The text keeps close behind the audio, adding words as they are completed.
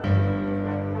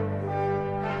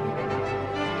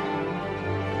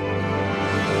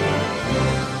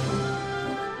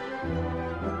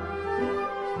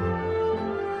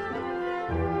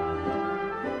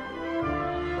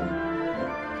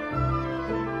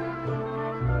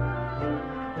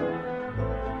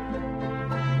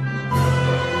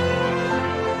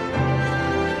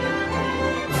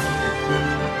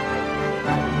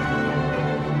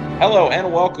Hello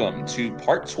and welcome to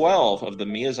part 12 of the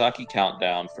Miyazaki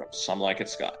Countdown from Some Like It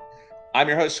Scott. I'm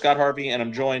your host, Scott Harvey, and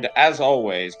I'm joined, as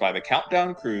always, by the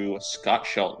Countdown crew, Scott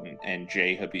Shelton and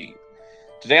Jay Habib.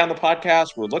 Today on the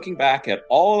podcast, we're looking back at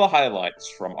all the highlights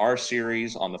from our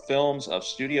series on the films of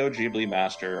Studio Ghibli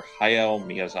master Hayao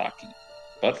Miyazaki.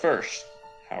 But first,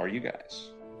 how are you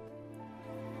guys?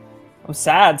 I'm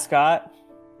sad, Scott.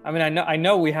 I mean, I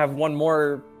know we have one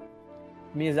more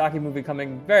Miyazaki movie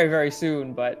coming very, very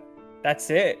soon, but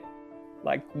that's it.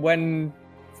 Like, when,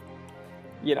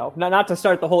 not to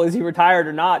start the whole is he retired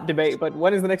or not debate, but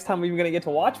when is the next time we're even going to get to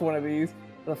watch one of these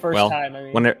for the first time? I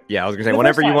mean, I was going to say,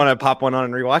 whenever you want to pop one on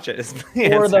and rewatch it.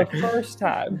 For the first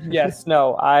time. Yes,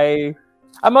 no, I'm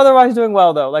otherwise doing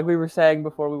well, though. Like we were saying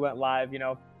before we went live,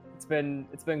 it's been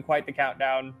quite the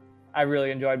countdown. I really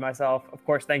enjoyed myself. Of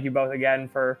course, thank you both again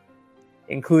for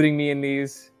including me in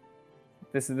these.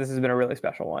 This has been a really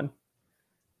special one.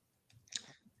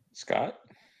 Scott?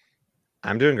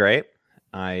 I'm doing great.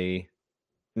 I'm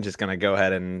just going to go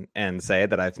ahead and say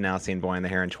that I've now seen Boy and the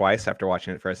Heron twice after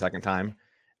watching it for a second time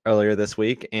earlier this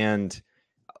week. And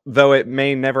though it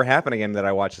may never happen again that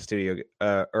I watch a studio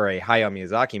or a Hayao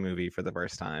Miyazaki movie for the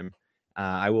first time,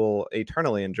 I will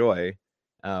eternally enjoy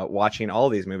watching all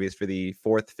these movies for the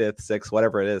fourth, fifth, sixth,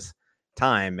 whatever it is,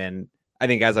 time. And I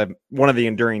think one of the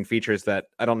enduring features that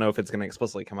I don't know if it's going to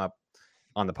explicitly come up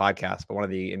on the podcast, but one of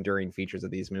the enduring features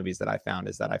of these movies that I found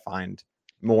is that I find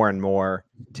more and more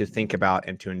to think about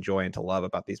and to enjoy and to love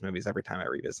about these movies every time I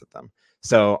revisit them.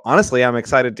 So honestly, I'm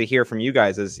excited to hear from you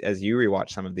guys as you rewatch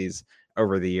some of these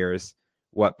over the years,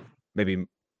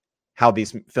 how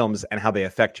these films and how they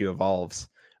affect you evolves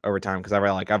over time. Because I've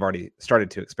already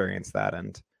started to experience that,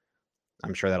 and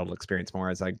I'm sure that'll experience more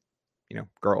as I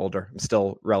grow older. I'm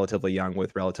still relatively young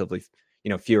with relatively,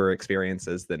 fewer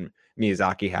experiences than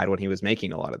Miyazaki had when he was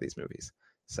making a lot of these movies.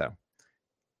 So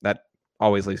that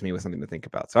always leaves me with something to think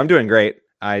about. So I'm doing great.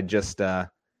 I just,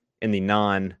 in the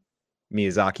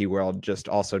non-Miyazaki world, just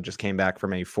came back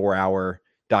from a 4-hour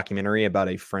documentary about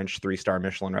a French 3-star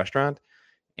Michelin restaurant.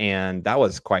 And that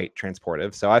was quite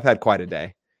transportive. So I've had quite a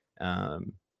day. But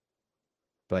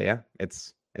yeah,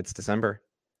 it's December.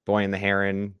 Boy and the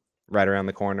Heron right around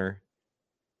the corner.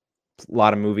 A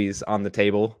lot of movies on the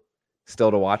table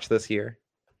still to watch this year,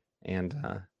 and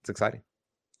it's exciting.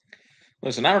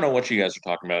 Listen, I don't know what you guys are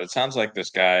talking about. It sounds like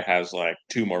this guy has like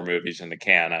 2 more movies in the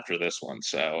can after this one,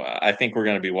 so I think we're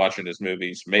going to be watching his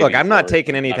movies. Maybe look, I'm not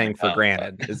taking anything for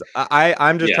granted.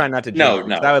 I'm just trying not to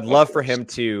jinx it. I would love for him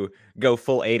to go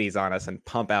full 80s on us and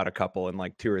pump out a couple in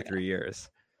like 2 or 3 years.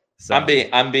 So I'm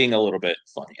being a little bit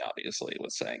funny, obviously,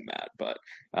 with saying that, but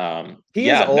he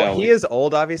is old. He is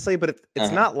old, obviously, but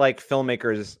it's not like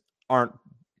filmmakers aren't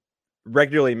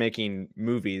regularly making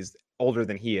movies older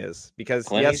than he is, because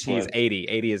yes, he's 80.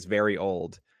 80 is very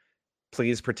old.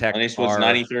 Please protect. Clint Eastwood's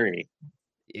 93.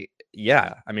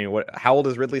 Yeah, I mean, how old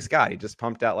is Ridley Scott? He just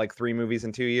pumped out like 3 movies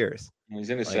in 2 years. He's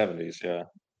in his 70s. Yeah,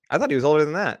 I thought he was older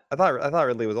than that. I thought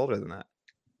Ridley was older than that.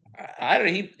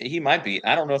 He might be.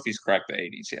 I don't know if he's cracked the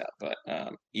 80s yet, but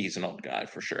he's an old guy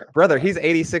for sure. Brother, he's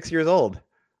 86 years old.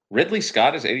 Ridley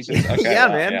Scott is 86. Okay, yeah,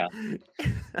 man. Yeah.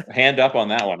 Hand up on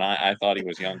that one. I thought he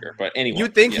was younger, but anyway, you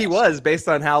think he was based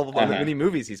on how many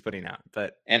movies he's putting out,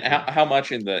 but how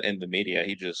much in the media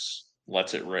he just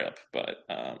lets it rip. But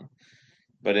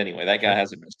anyway, that guy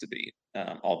hasn't missed a beat.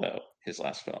 Although his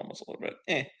last film was a little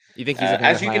bit. You think he's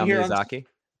as you can hear Miyazaki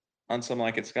on Some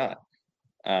Like It Scott.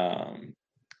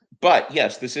 But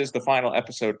yes, this is the final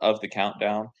episode of the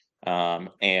countdown.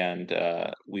 And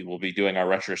we will be doing our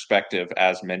retrospective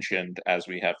as mentioned, as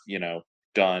we have,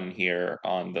 done here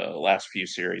on the last few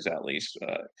series, at least,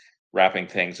 wrapping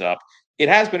things up. It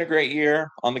has been a great year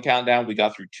on the countdown. We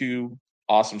got through 2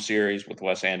 awesome series with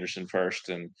Wes Anderson first,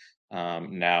 and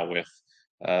now with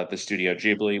the Studio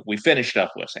Ghibli. We finished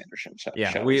up Wes Anderson.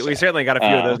 We certainly got a few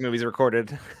of those movies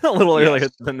recorded a little earlier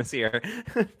than this year.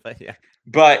 But yeah.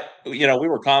 But we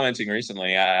were commenting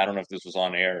recently. I don't know if this was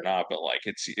on air or not, but like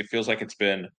it feels like it's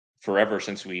been forever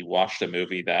since we watched a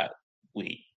movie that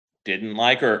we didn't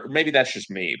like, or maybe that's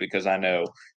just me, because I know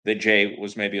that Jay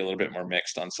was maybe a little bit more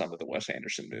mixed on some of the Wes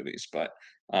Anderson movies. But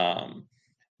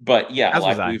yeah,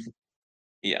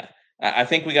 I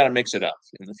think we got to mix it up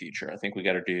in the future. I think we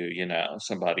got to do,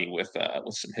 somebody with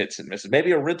some hits and misses.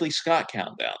 Maybe a Ridley Scott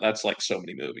countdown. That's like so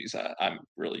many movies. I'm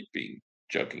really being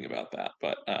joking about that.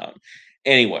 But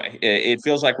anyway, it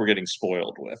feels like we're getting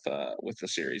spoiled with the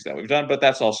series that we've done, but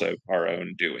that's also our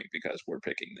own doing because we're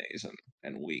picking these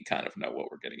and we kind of know what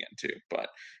we're getting into. But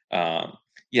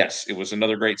yes, it was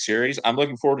another great series. I'm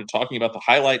looking forward to talking about the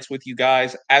highlights with you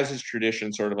guys. As is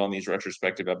tradition, sort of on these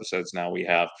retrospective episodes, now we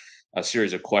have a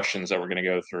series of questions that we're going to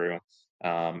go through.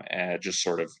 And just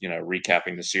sort of,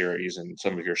 recapping the series and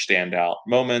some of your standout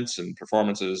moments and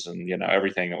performances and,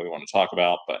 everything that we want to talk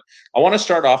about. But I want to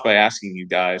start off by asking you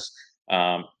guys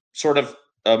sort of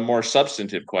a more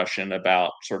substantive question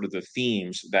about sort of the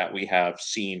themes that we have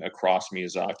seen across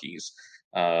Miyazaki's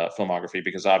filmography,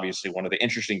 because obviously one of the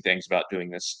interesting things about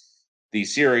doing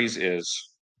these series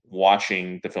is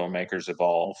watching the filmmakers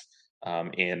evolve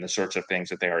in the sorts of things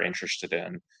that they are interested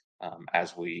in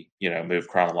as we move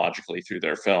chronologically through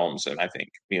their films. And I think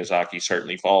Miyazaki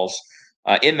certainly falls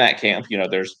in that camp.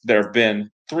 There have been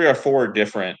 3 or 4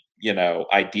 different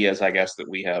ideas, I guess, that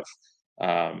we have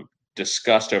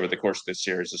discussed over the course of this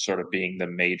series as sort of being the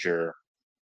major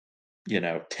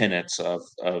tenets of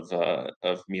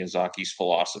Miyazaki's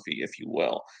philosophy, if you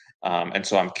will. And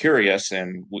so I'm curious,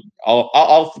 and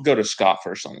I'll go to Scott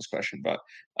first on this question, but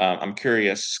I'm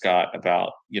curious, Scott,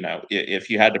 about if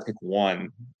you had to pick one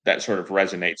that sort of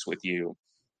resonates with you,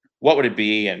 what would it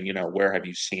be, and where have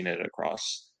you seen it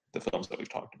across the films that we've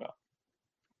talked about?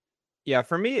 Yeah,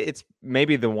 for me, it's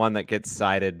maybe the one that gets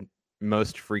cited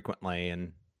most frequently,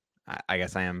 and I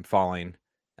guess I am falling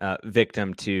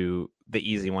victim to the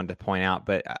easy one to point out,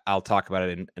 but I'll talk about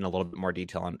it in a little bit more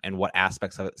detail and what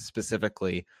aspects of it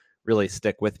specifically really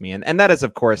stick with me. And that is,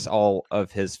 of course, all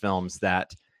of his films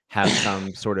that have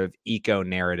some sort of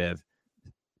eco-narrative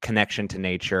connection to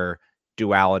nature,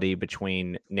 duality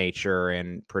between nature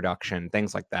and production,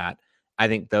 things like that. I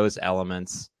think those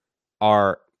elements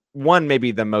are one,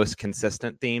 maybe the most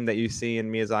consistent theme that you see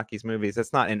in Miyazaki's movies.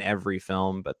 It's not in every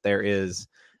film, but there is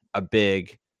a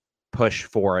big push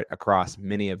for it across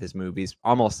many of his movies,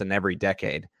 almost in every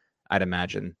decade, I'd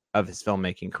imagine, of his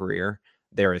filmmaking career.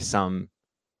 There is some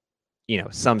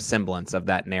semblance of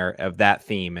that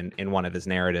theme in one of his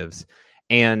narratives.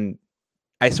 And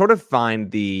I sort of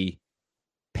find the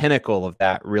pinnacle of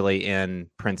that really in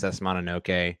Princess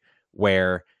Mononoke,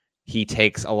 where he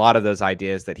takes a lot of those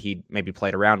ideas that he maybe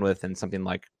played around with in something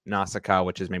like Nausicaa,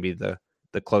 which is maybe the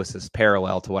closest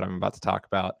parallel to what I'm about to talk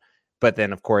about. But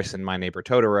then, of course, in My Neighbor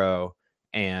Totoro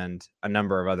and a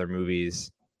number of other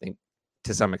movies, I think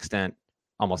to some extent,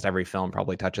 almost every film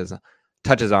probably touches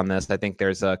on this. I think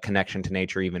there's a connection to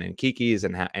nature even in Kiki's,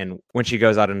 and when she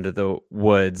goes out into the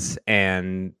woods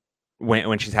and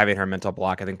when she's having her mental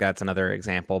block, I think that's another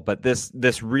example. But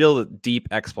this real deep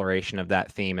exploration of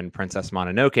that theme in Princess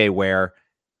Mononoke, where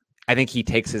I think he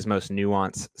takes his most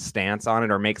nuanced stance on it,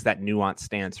 or makes that nuanced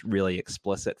stance really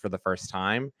explicit for the first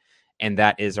time. And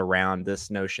that is around this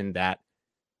notion that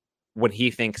when he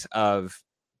thinks of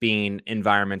being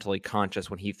environmentally conscious,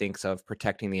 when he thinks of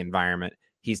protecting the environment,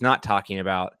 he's not talking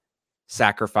about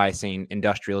sacrificing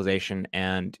industrialization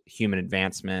and human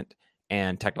advancement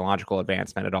and technological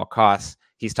advancement at all costs.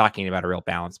 He's talking about a real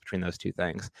balance between those two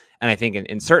things. And I think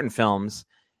in certain films,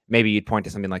 maybe you'd point to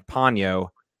something like Ponyo,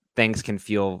 things can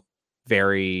feel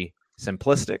very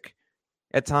simplistic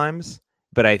at times.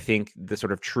 But I think the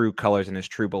sort of true colors and his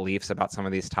true beliefs about some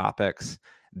of these topics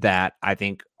that I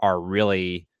think are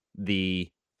really the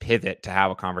pivot to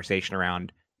have a conversation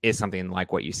around is something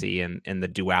like what you see in the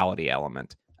duality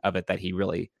element of it that he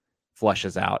really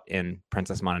flushes out in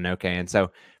Princess Mononoke. And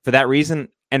so for that reason,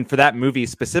 and for that movie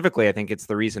specifically, I think it's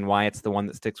the reason why it's the one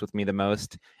that sticks with me the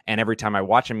most. And every time I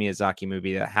watch a Miyazaki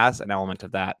movie that has an element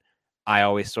of that, I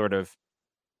always sort of,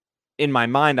 in my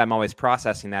mind, I'm always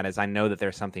processing that as I know that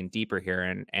there's something deeper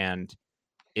here, and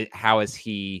how is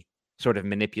he sort of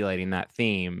manipulating that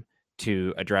theme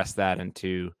to address that and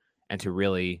to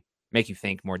really make you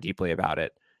think more deeply about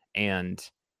it. And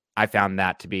I found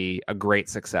that to be a great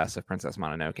success of Princess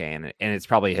Mononoke, and it's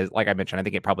probably his, like I mentioned, I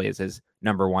think it probably is his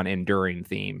number one enduring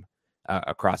theme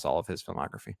across all of his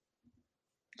filmography.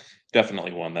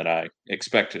 Definitely one that I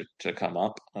expected to come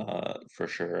up for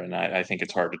sure. And I think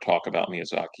it's hard to talk about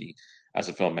Miyazaki as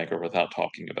a filmmaker without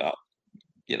talking about,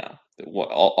 what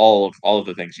all of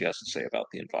the things he has to say about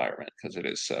the environment, because it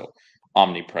is so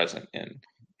omnipresent in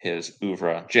his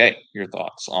oeuvre. Jay, your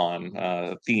thoughts on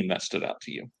a theme that stood out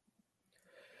to you?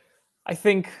 I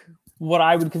think what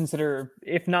I would consider,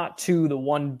 if not to the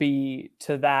 1B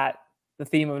to that, the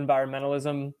theme of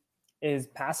environmentalism is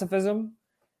pacifism.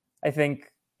 I think,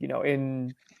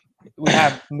 we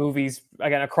have movies,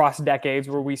 again, across decades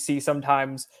where we see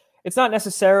sometimes it's not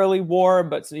necessarily war,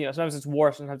 but, sometimes it's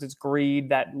war, sometimes it's greed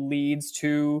that leads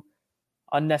to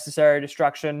unnecessary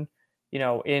destruction.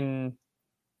 In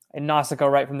in Nausicaa,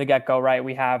 right from the get-go, right,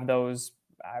 we have those,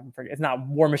 it's not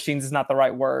war machines is not the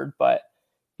right word, but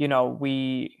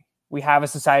we have a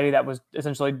society that was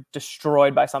essentially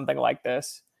destroyed by something like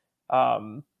this.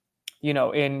 In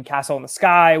Castle in the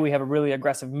Sky, we have a really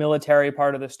aggressive military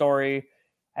part of the story,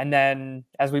 and then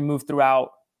as we move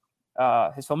throughout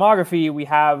his filmography, we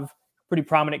have pretty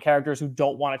prominent characters who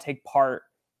don't want to take part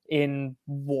in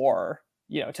war,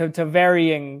 to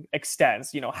varying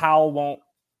extents. Hal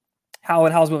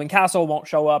and Hal's Moving Castle won't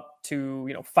show up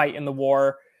to fight in the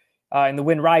war. In The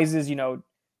Wind Rises,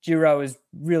 Jiro is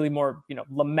really more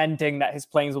lamenting that his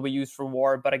planes will be used for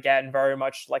war, but again, very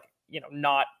much like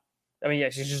not. I mean, yeah,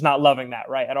 she's just not loving that,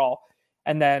 right, at all.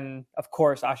 And then, of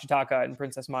course, Ashitaka and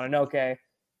Princess Mononoke.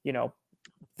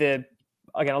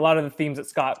 A lot of the themes that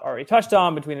Scott already touched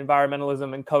on between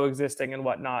environmentalism and coexisting and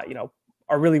whatnot,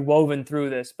 are really woven through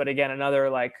this. But again, another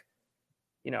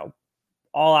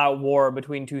all-out war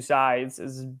between two sides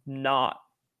is not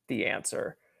the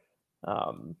answer.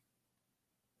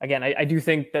 Again, I do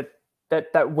think that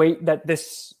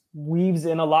this weaves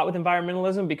in a lot with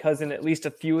environmentalism, because in at least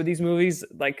a few of these movies,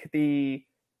 like the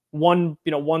one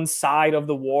side of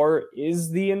the war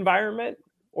is the environment,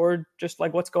 or just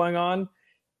like what's going on,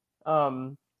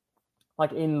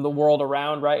 like in the world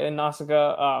around, right, in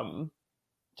Nausicaa.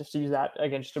 Just to use that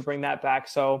again, just to bring that back.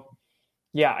 So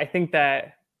yeah, I think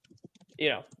that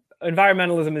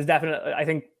environmentalism is definitely, I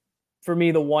think for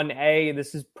me, the 1A.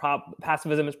 This is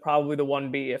pacifism is probably the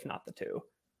 1B, if not the 2.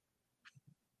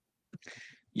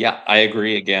 Yeah, I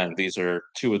agree. Again, these are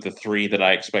 2 of the 3 that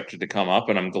I expected to come up,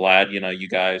 and I'm glad, you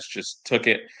guys just took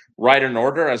it right in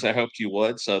order, as I hoped you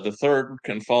would. So the third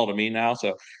can fall to me now.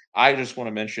 So I just want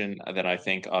to mention that I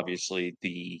think, obviously,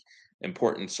 the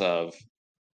importance of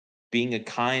being a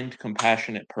kind,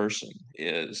 compassionate person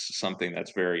is something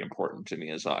that's very important to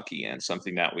Miyazaki, and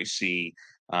something that we see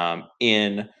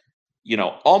in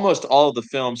almost all of the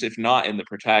films, if not in the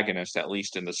protagonist, at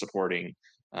least in the supporting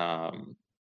um,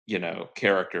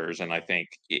 characters. And I think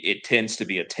it tends to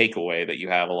be a takeaway that you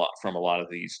have a lot from a lot of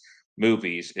these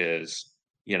movies is,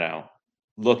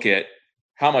 look at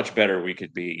how much better we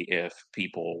could be if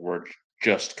people were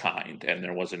just kind and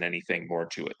there wasn't anything more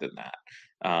to it than that.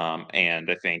 And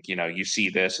I think, you see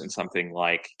this in something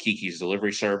like Kiki's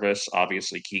Delivery Service.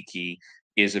 Obviously, Kiki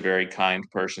is a very kind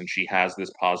person. She has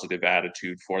this positive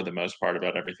attitude for the most part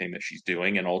about everything that she's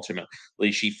doing. And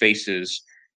ultimately, she faces,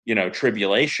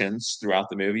 tribulations throughout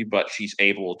the movie, but she's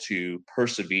able to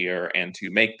persevere and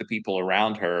to make the people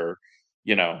around her,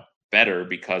 better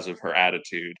because of her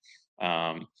attitude.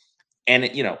 And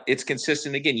it's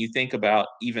consistent. Again, you think about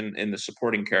even in the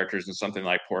supporting characters in something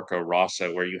like Porco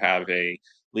Rosso, where you have a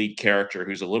lead character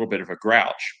who's a little bit of a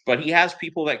grouch, but he has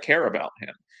people that care about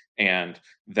him. And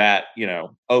that,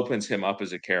 opens him up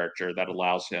as a character that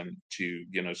allows him to,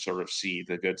 sort of see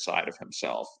the good side of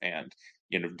himself and,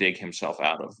 dig himself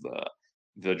out of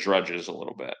the drudges a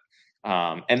little bit.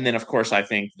 And then, of course, I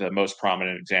think the most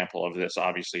prominent example of this,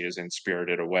 obviously, is in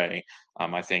Spirited Away.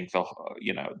 I think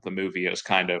the movie is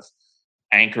kind of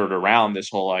anchored around this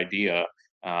whole idea,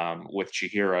 with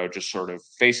Chihiro just sort of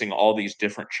facing all these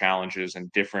different challenges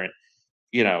and different,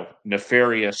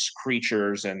 nefarious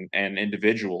creatures and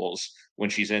individuals when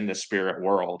she's in the spirit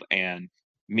world, and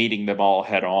meeting them all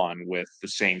head on with the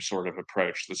same sort of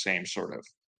approach, the same sort of,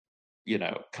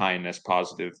 kindness,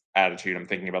 positive attitude. I'm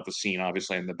thinking about the scene,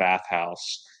 obviously, in the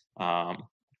bathhouse.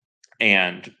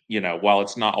 And, while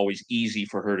it's not always easy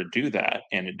for her to do that,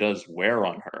 and it does wear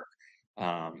on her,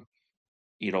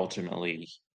 it ultimately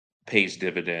pays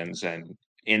dividends and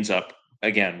ends up,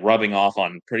 again, rubbing off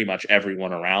on pretty much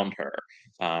everyone around her.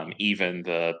 Even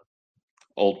the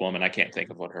old woman, I can't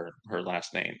think of what her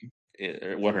last name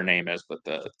what her name is, but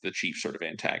the chief sort of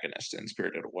antagonist in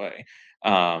Spirited Away.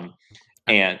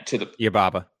 And to the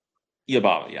Yababa.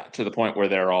 Yababa, yeah, to the point where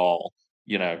they're all,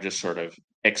 just sort of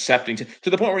accepting, to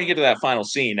the point where you get to that final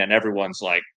scene and everyone's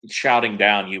like shouting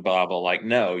down Yubaba, like,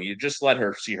 no, you just let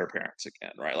her see her parents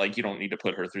again, right? Like, you don't need to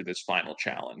put her through this final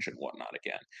challenge and whatnot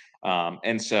again.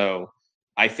 And so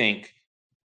I think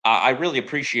I really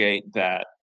appreciate that,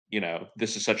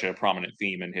 this is such a prominent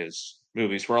theme in his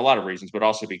movies for a lot of reasons, but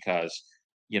also because,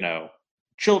 you know,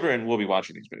 children will be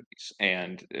watching these movies.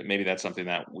 And maybe that's something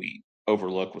that we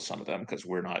overlook with some of them because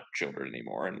we're not children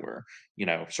anymore, and we're,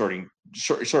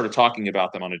 sort of talking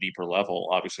about them on a deeper level.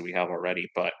 Obviously, we have already,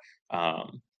 but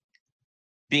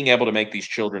being able to make these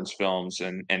children's films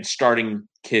and starting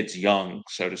kids young,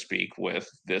 so to speak, with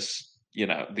this,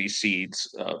 these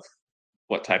seeds of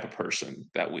what type of person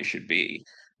that we should be,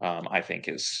 I think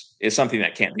is something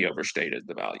that can't be overstated,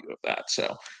 the value of that.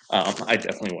 So I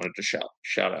definitely wanted to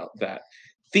shout out that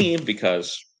theme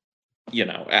because you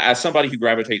know, as somebody who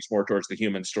gravitates more towards the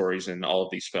human stories in all of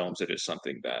these films, it is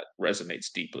something that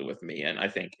resonates deeply with me, and I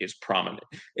think is prominent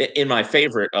in my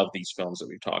favorite of these films that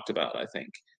we've talked about. I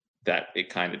think that it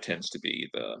kind of tends to be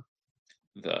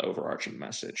the overarching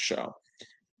message. So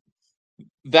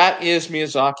that is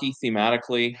Miyazaki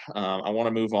thematically. I want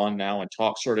to move on now and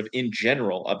talk sort of in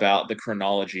general about the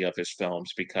chronology of his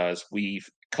films, because we've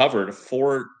covered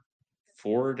four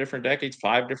different decades,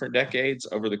 five different decades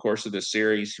over the course of this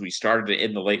series. We started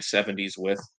in the late 70s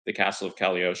with The Castle of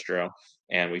Cagliostro,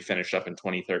 and we finished up in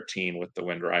 2013 with The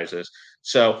Wind Rises.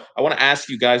 So I want to ask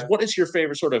you guys, what is your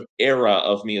favorite sort of era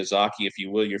of Miyazaki, if you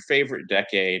will, your favorite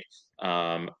decade?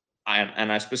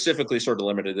 And I specifically sort of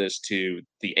limited this to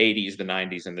the 80s, the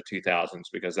 90s, and the 2000s,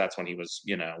 because that's when he was,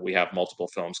 you know, we have multiple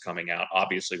films coming out.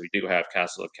 Obviously, we do have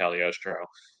Castle of Cagliostro.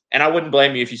 And I wouldn't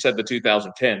blame you if you said the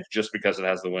 2010s, just because it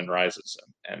has The Wind Rises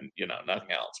and you know,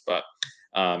 nothing else. But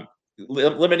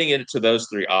limiting it to those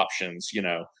three options, you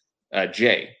know,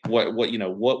 Jay, what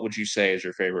would you say is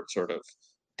your favorite sort of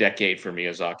decade for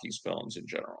Miyazaki's films in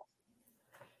general?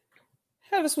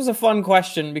 Yeah, this was a fun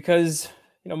question because,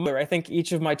 you know, I think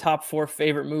each of my top 4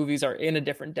 favorite movies are in a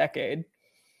different decade.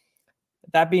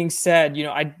 That being said, you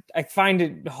know, I find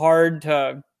it hard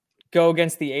to go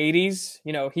against the 80s.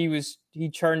 You know, he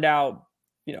churned out,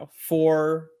 you know,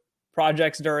 4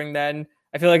 projects during then.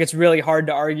 I feel like it's really hard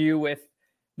to argue with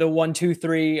the 1, 2,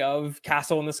 3 of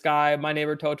Castle in the Sky, My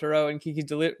Neighbor Totoro, and Kiki's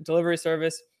Delivery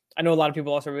Service. I know a lot of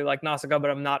people also really like Nausicaa,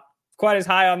 but I'm not quite as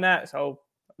high on that, so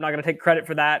I'm not going to take credit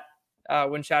for that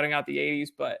when shouting out the 80s.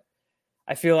 But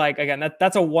I feel like, again,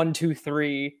 that's a 1, 2,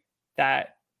 3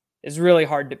 that is really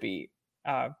hard to beat.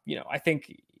 You know, I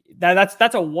think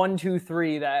that's a 1, 2,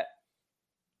 3 that,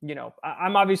 you know,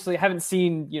 I'm obviously haven't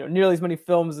seen, you know, nearly as many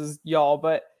films as y'all,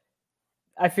 but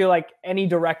I feel like any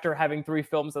director having 3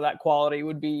 films of that quality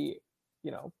would be,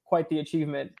 you know, quite the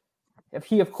achievement. If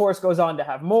he, of course, goes on to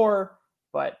have more,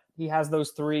 but he has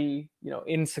those 3, you know,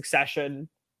 in succession,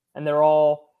 and they're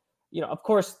all, you know, of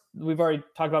course, we've already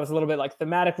talked about this a little bit. Like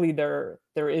thematically,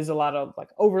 there is a lot of like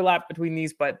overlap between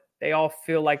these, but they all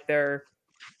feel like they're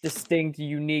distinct,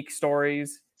 unique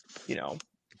stories. You know,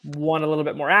 one a little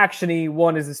bit more actiony,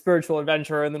 one is a spiritual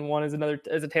adventure, and then one is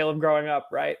a tale of growing up.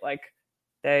 Right? Like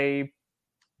they,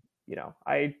 you know,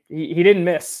 he didn't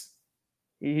miss.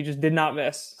 He just did not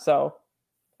miss. So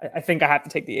I think I have to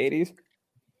take the 80s.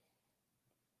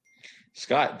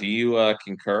 Scott, do you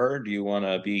concur? Do you want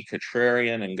to be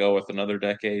contrarian and go with another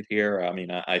decade here? I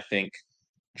mean, I think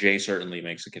Jay certainly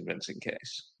makes a convincing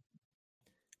case.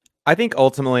 I think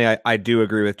ultimately I do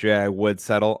agree with Jay. I would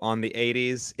settle on the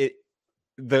 80s.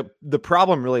 The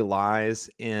problem really lies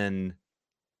in,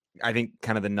 I think,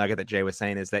 kind of the nugget that Jay was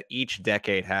saying, is that each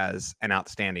decade has an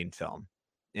outstanding film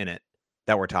in it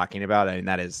that we're talking about. I mean,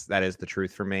 that is the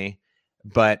truth for me.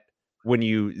 But when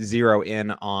you zero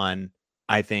in on,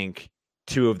 I think,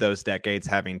 2 of those decades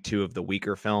having 2 of the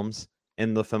weaker films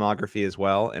in the filmography as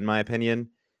well, in my opinion,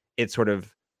 it sort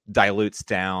of dilutes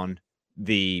down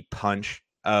the punch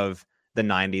of the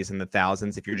 90s and the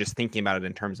thousands if you're just thinking about it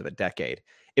in terms of a decade.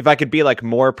 If I could be like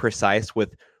more precise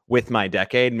with my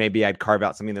decade, maybe I'd carve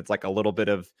out something that's like a little bit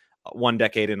of one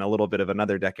decade and a little bit of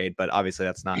another decade, but obviously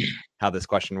that's not how this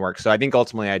question works. So I think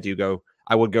ultimately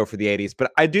I would go for the 80s,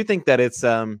 but I do think that it's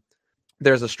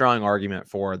there's a strong argument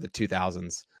for the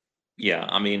 2000s. Yeah,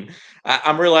 I mean,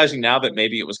 I'm realizing now that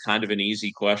maybe it was kind of an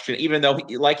easy question, even though,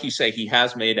 like you say, he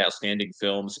has made outstanding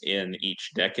films in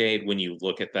each decade. When you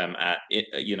look at them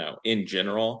you know, in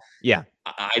general, Yeah,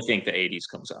 I think the 80s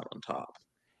comes out on top.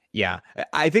 yeah.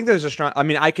 I think there's a strong. I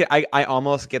mean, I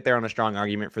almost get there on a strong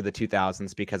argument for the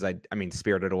 2000s because I mean,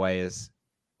 Spirited Away is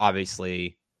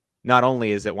obviously, not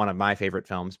only is it one of my favorite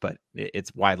films, but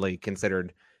it's widely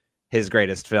considered his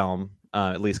greatest film,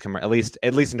 at least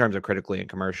in terms of critically and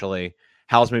commercially.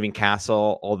 Howl's Moving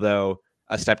Castle, although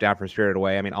a step down from Spirited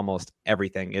Away, I mean, almost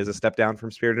everything is a step down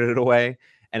from Spirited Away,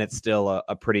 and it's still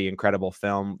a pretty incredible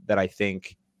film that I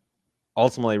think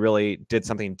ultimately really did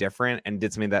something different and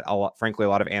did something that frankly a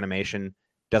lot of animation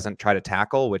doesn't try to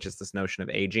tackle, which is this notion of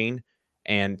aging.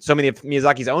 And so many of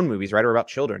Miyazaki's own movies, right, are about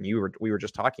children. We were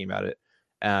just talking about it,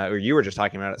 or you were just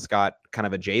talking about it, Scott, kind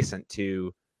of adjacent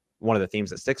to one of the themes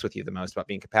that sticks with you the most about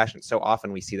being compassionate. So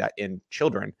often we see that in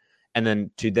children, and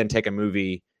then to take a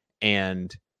movie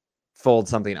and fold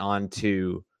something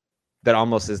onto that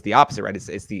almost is the opposite, right?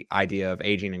 It's the idea of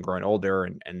aging and growing older,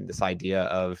 and this idea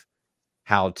of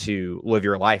how to live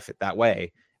your life that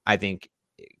way, I think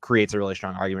creates a really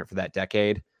strong argument for that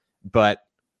decade. But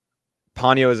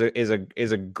Ponyo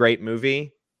is a great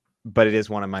movie, but it is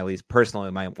one of my least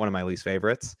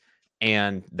favorites.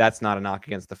 And that's not a knock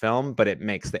against the film, but it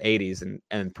makes the 80s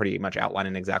and pretty much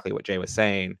outlining exactly what Jay was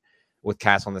saying with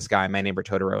Castle in the Sky, My Neighbor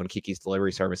Totoro, and Kiki's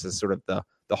Delivery Service is sort of the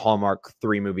hallmark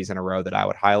 3 movies in a row that I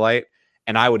would highlight.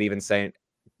 And I would even say,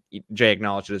 Jay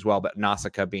acknowledged it as well, but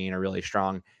Nausicaa being a really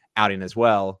strong outing as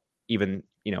well. Even,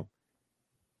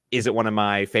 is it one of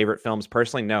my favorite films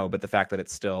personally? No, but the fact that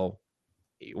it's still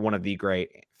one of the great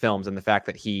films, and the fact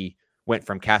that he went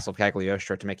from Castle of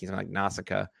Cagliostro to making something like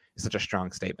Nausicaa is such a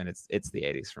strong statement. It's the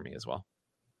 80s for me as well.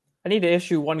 I need to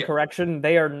issue one correction.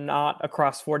 They are not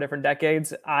across 4 different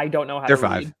decades. I don't know how They're to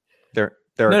 5. read.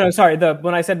 They're No, sorry.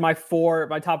 When I said my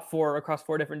top 4 across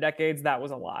 4 different decades, that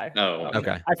was a lie. Oh,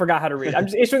 okay. I forgot how to read. I'm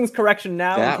just issuing this correction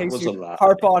now That in case was you a lie.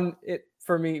 harp on it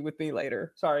with me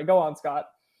later. Sorry, go on, Scott.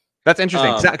 That's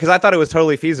interesting because I thought it was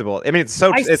totally feasible. I mean, it's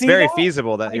very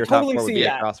feasible that your top 4 would be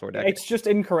across 4 decades. It's just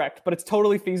incorrect, but it's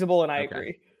totally feasible, and I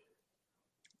agree.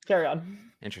 Carry on.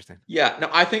 Interesting. Yeah, no,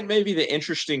 I think maybe the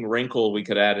interesting wrinkle we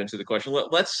could add into the question.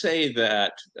 Let's say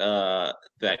that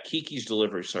that Kiki's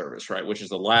Delivery Service, right, which is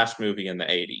the last movie in the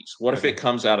 80s. What if it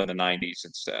comes out in the 90s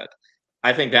instead?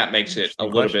 I think that makes it a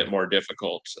little bit more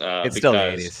difficult. It's still the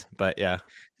 80s, but yeah.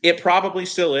 It probably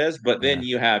still is, but then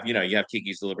you have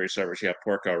Kiki's Delivery Service, you have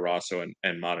Porco Rosso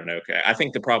and Mononoke. I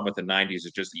think the problem with the 90s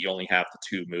is just that you only have the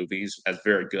 2 movies, as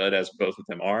very good as both of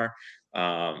them are.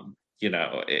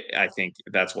 I think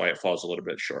that's why it falls a little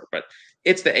bit short, but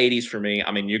it's the 80s for me.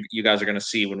 I mean, you guys are going to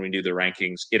see when we do the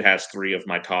rankings, it has 3 of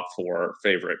my top 4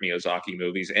 favorite Miyazaki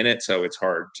movies in it. So it's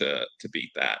hard to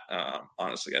beat that,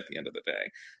 honestly, at the end of the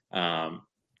day.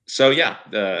 So yeah,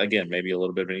 again, maybe a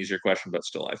little bit of an easier question, but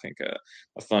still, I think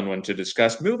a fun one to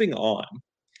discuss. Moving on.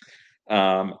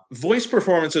 Voice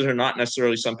performances are not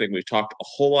necessarily something we've talked a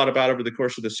whole lot about over the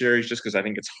course of the series, just because I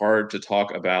think it's hard to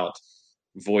talk about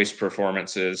voice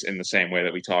performances in the same way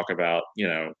that we talk about,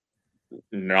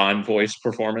 non-voice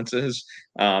performances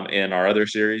in our other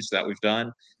series that we've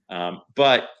done.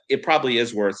 But it probably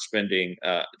is worth spending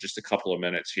just a couple of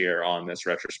minutes here on this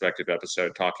retrospective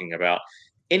episode talking about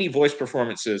any voice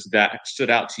performances that stood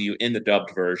out to you in the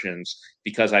dubbed versions,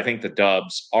 because I think the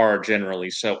dubs are generally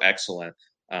so excellent,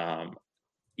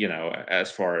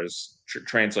 as far as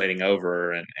translating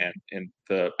over and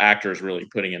the actors really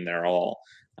putting in their all,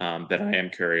 that I am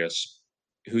curious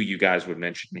who you guys would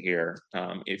mention here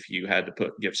if you had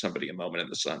to give somebody a moment in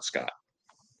the sun, Scott.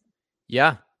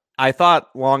 Yeah, I thought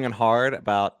long and hard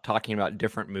about talking about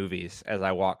different movies as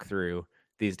I walk through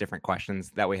these different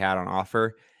questions that we had on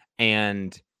offer.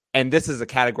 And this is a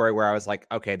category where I was like,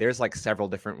 okay, there's like several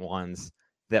different ones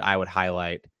that I would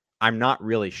highlight. I'm not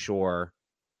really sure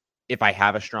if I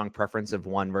have a strong preference of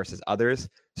one versus others.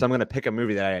 So I'm going to pick a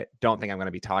movie that I don't think I'm going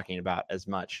to be talking about as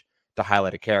much to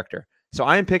highlight a character. So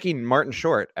I am picking Martin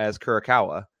Short as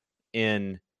Kurokawa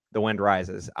in The Wind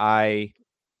Rises. The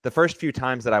first few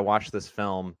times that I watched this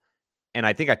film, and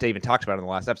I think I even talked about it in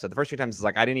the last episode, the first few times, it's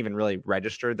like I didn't even really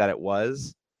register that it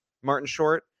was Martin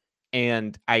Short.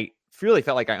 And I really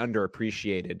felt like I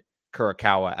underappreciated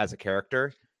Kurokawa as a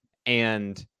character.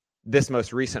 And this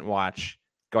most recent watch,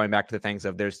 going back to the things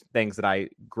of there's things that I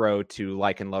grow to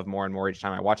like and love more and more each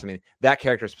time I watch them, I mean, that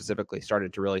character specifically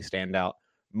started to really stand out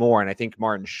more. And I think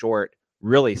Martin Short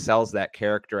really sells that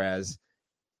character as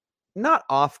not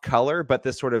off color, but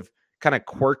this sort of kind of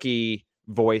quirky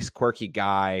voice, quirky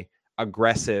guy,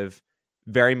 aggressive,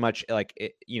 very much like,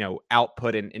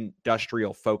 output and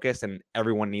industrial focus, and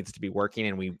everyone needs to be working,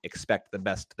 and we expect the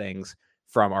best things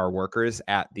from our workers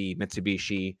at the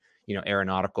Mitsubishi,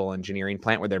 aeronautical engineering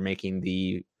plant where they're making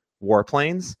the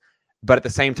warplanes. But at the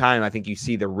same time, I think you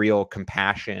see the real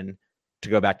compassion, to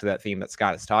go back to that theme that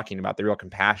Scott is talking about, the real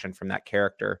compassion from that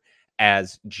character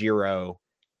as Jiro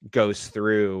goes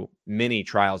through many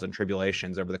trials and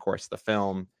tribulations over the course of the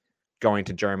film, going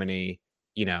to Germany,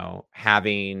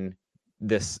 having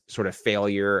this sort of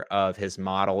failure of his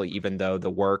model, even though the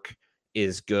work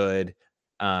is good,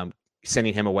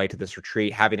 sending him away to this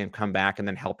retreat, having him come back and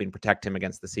then helping protect him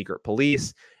against the secret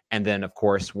police. And then, of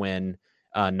course, when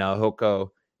Nahoko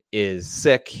is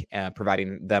sick,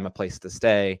 providing them a place to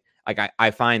stay. Like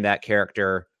I find that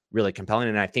character really compelling.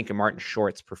 And I think Martin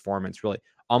Short's performance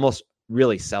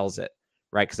really sells it,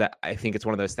 right? Because I think it's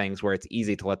one of those things where it's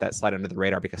easy to let that slide under the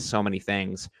radar because so many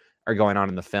things are going on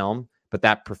in the film. But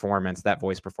that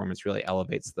voice performance really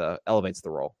elevates the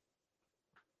role.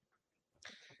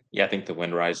 Yeah, I think The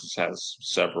Wind Rises has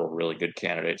several really good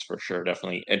candidates for sure.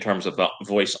 Definitely in terms of the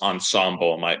voice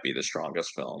ensemble, might be the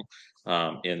strongest film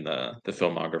in the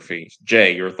filmography.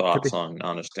 Jay, your thoughts on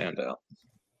a standout?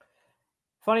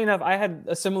 Funny enough, I had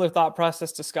a similar thought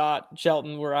process to Scott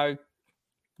Shelton, where I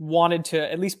wanted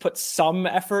to at least put some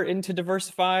effort into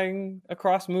diversifying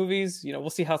across movies. You know,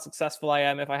 we'll see how successful I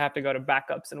am if I have to go to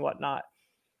backups and whatnot.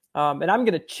 And I'm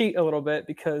going to cheat a little bit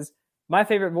because my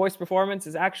favorite voice performance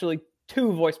is actually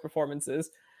 2 voice performances.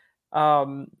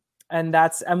 And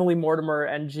that's Emily Mortimer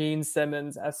and Gene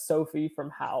Simmons as Sophie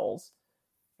from Howls.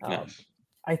 Nice.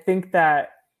 I think that,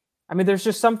 I mean, there's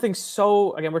just something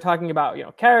so, again, we're talking about, you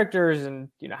know, characters and,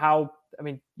 you know, how, I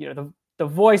mean, you know, the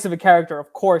voice of a character,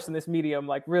 of course, in this medium,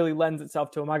 like really lends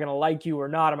itself to, am I going to like you or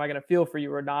not? Am I going to feel for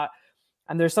you or not?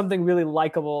 And there's something really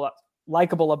likable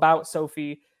about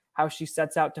Sophie, how she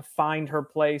sets out to find her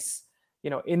place, you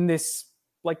know, in this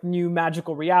like new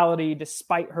magical reality,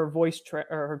 despite her voice or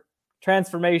her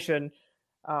transformation.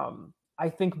 I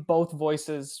think both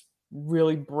voices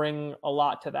really bring a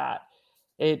lot to that.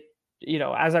 It, you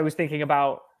know, as I was thinking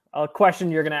about a question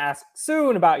you're going to ask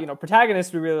soon about, you know,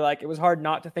 protagonists we really like, it was hard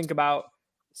not to think about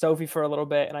Sophie for a little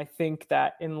bit. And I think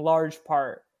that in large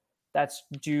part, that's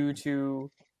due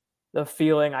to the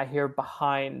feeling I hear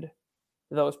behind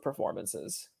those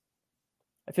performances.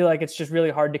 I feel like it's just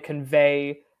really hard to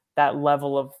convey that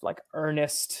level of like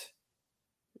earnest,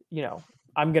 you know,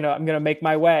 I'm gonna make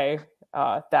my way,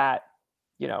 that,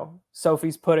 you know,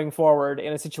 Sophie's putting forward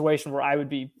in a situation where I would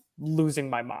be losing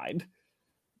my mind.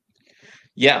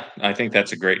 Yeah, I think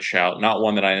that's a great shout. Not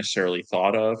one that I necessarily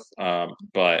thought of,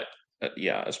 but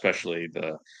yeah, especially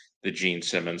the Gene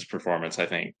Simmons performance, I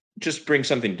think just brings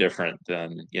something different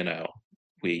than, you know,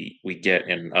 we get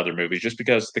in other movies, just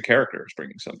because the character is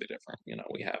bringing something different. You know,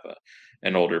 we have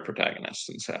an older protagonist,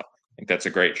 and so I think that's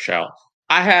a great shout.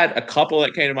 I had a couple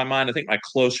that came to my mind. I think my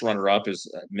close runner-up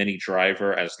is Minnie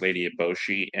Driver as Lady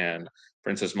Eboshi and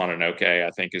Princess Mononoke. I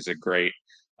think is a great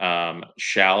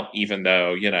shout, even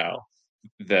though, you know,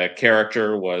 the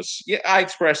character was, yeah, I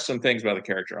expressed some things about the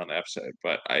character on the episode,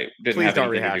 but I didn't Please have don't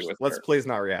anything to rehash. do with Let's her. please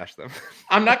not rehash them.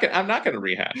 I'm not gonna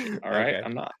rehash it. All right, Okay.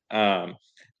 I'm not.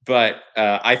 But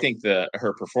I think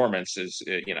her performance is,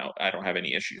 you know, I don't have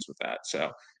any issues with that.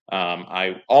 So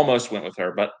I almost went with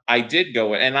her, but I did go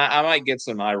with, and I might get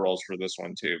some eye rolls for this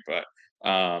one too. But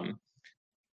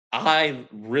I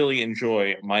really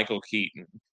enjoy Michael Keaton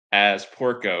as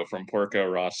Porco from Porco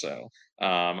Rosso.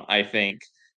 I think,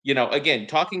 you know, again,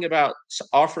 talking about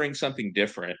offering something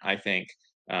different, I think,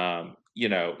 you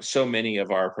know, so many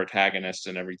of our protagonists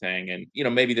and everything, and, you know,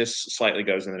 maybe this slightly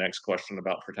goes in the next question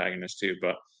about protagonists too,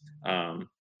 but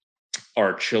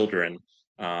our children.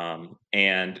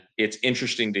 And it's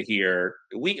interesting to hear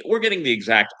we're getting the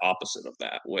exact opposite of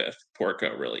that with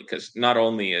Porco, really, because not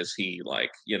only is he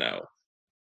like, you know,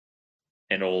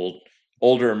 an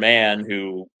older man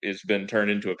who has been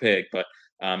turned into a pig, but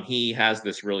he has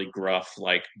this really gruff,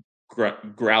 like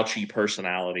grouchy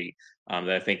personality that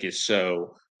I think is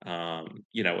so,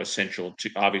 you know, essential to,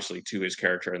 obviously, to his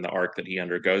character and the arc that he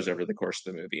undergoes over the course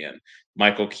of the movie. And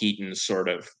Michael Keaton's sort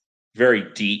of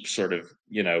very deep sort of,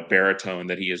 you know, baritone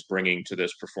that he is bringing to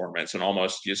this performance, and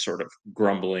almost just sort of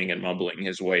grumbling and mumbling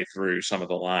his way through some of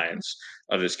the lines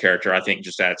of this character, I think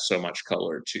just adds so much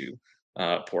color to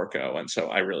Porco. And so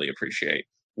I really appreciate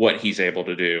what he's able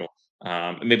to do.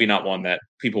 Maybe not one that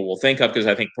people will think of, because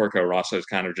I think Porco Rosso is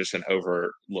kind of just an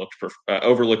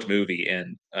overlooked movie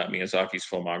in Miyazaki's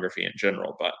filmography in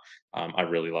general. But I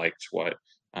really liked what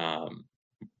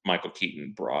Michael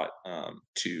Keaton brought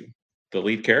to the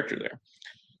lead character there.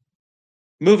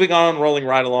 Moving on, rolling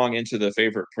right along into the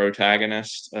favorite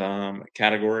protagonist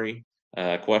category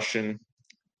question.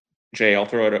 Jay, I'll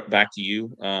throw it back to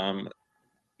you.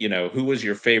 You know, who was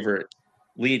your favorite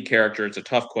lead character? It's a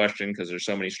tough question because there's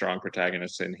so many strong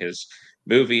protagonists in his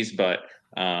movies, but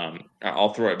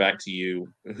I'll throw it back to you.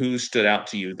 Who stood out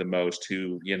to you the most?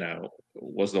 Who, you know,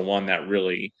 was the one that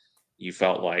really you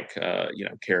felt like, you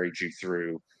know, carried you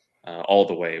through all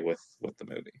the way with the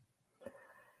movie?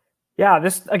 Yeah,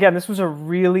 this was a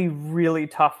really, really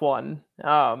tough one.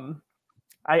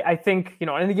 I think, you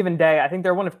know, on any given day, I think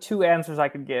they're one of 2 answers I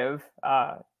could give.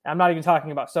 I'm not even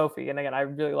talking about Sophie, and again, I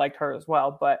really liked her as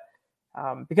well. But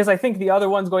because I think the other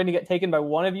one's going to get taken by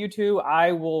one of you 2,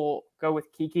 I will go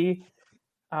with Kiki.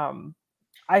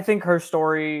 I think her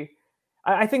story.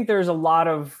 I think there's a lot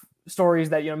of stories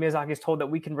that, you know, Miyazaki has told that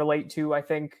we can relate to. I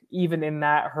think even in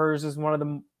that, hers is one of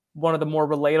the more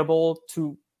relatable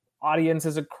to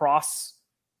audiences across,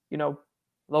 you know,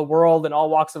 the world and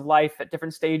all walks of life at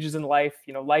different stages in life.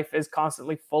 You know, life is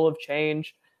constantly full of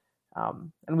change.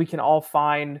 And we can all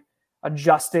find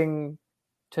adjusting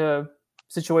to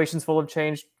situations full of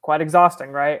change quite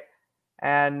exhausting, right?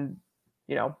 And,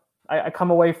 you know, I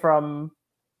come away from,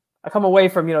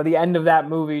 you know, the end of that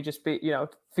movie just be, you know,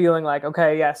 feeling like,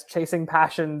 okay, yes, chasing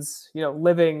passions, you know,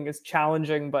 living is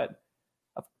challenging, but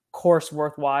course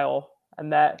worthwhile,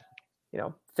 and that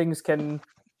things can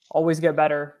always get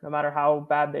better no matter how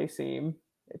bad they seem.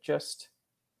 It just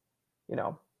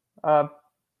a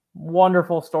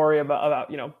wonderful story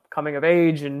about coming of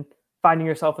age and finding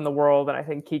yourself in the world, and I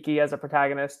think Kiki as a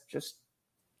protagonist just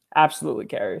absolutely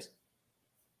carries.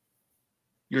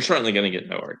 You're certainly going to get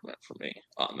no argument from me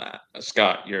on that.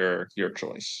 Scott, your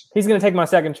choice. He's going to take my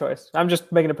second choice. I'm just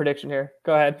making a prediction here.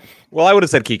 Go ahead. Well, I would have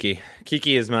said Kiki.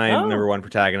 Kiki is my number one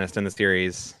protagonist in the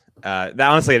series.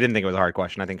 Honestly, I didn't think it was a hard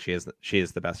question. I think she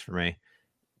is the best for me,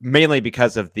 mainly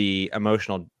because of the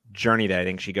emotional journey that I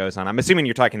think she goes on. I'm assuming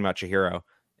you're talking about Chihiro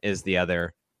is the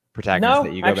other protagonist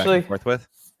that you go back and forth with.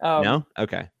 No,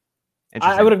 okay.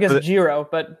 I would have guessed Jiro,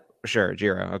 but sure,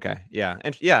 Jiro. Okay, yeah,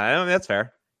 and I mean, that's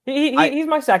fair. He's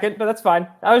my second, but that's fine.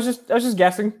 I was just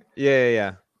guessing.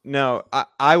 Yeah. No,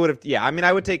 I would have. Yeah, I mean,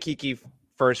 I would take Kiki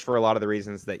first for a lot of the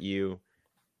reasons that you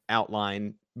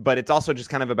outline, but it's also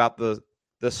just kind of about the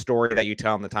story that you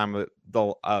tell in the time of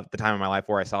the time of my life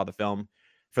where I saw the film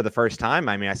for the first time.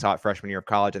 I mean, I saw it freshman year of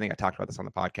college. I think I talked about this on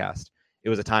the podcast. It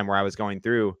was a time where I was going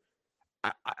through.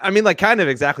 I mean, like kind of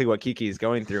exactly what Kiki is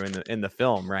going through in the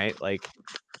film, right? Like,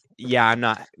 yeah, I'm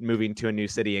not moving to a new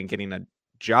city and getting a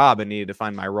job and needed to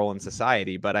find my role in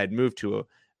society, but I'd moved to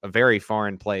a very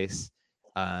foreign place,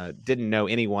 didn't know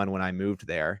anyone when I moved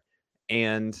there,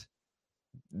 and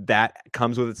that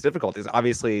comes with its difficulties.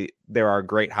 Obviously, there are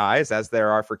great highs, as there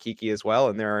are for Kiki as well,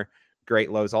 and there are great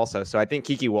lows also. So I think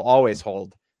Kiki will always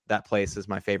hold that place as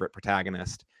my favorite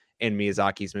protagonist in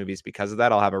Miyazaki's movies. Because of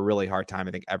that, I'll have a really hard time,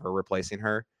 I think, ever replacing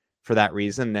her for that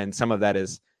reason. And some of that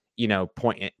is,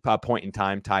 point in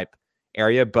time type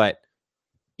area, but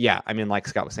yeah, I mean, like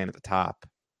Scott was saying at the top,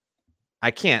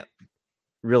 I can't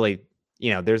really,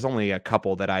 there's only a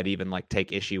couple that I'd even like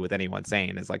take issue with anyone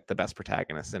saying is like the best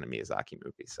protagonist in a Miyazaki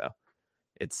movie. So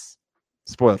it's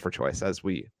spoiled for choice, as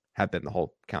we have been the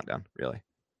whole countdown, really.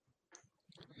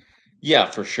 Yeah,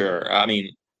 for sure. I mean,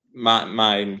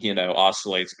 mine,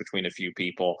 oscillates between a few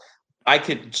people. I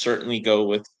could certainly go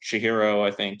with Chihiro.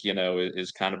 I think,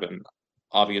 is kind of an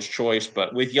obvious choice,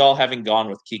 but with y'all having gone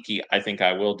with Kiki, I think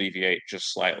I will deviate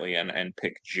just slightly and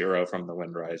pick Jiro from The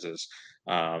Wind Rises.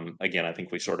 Again, I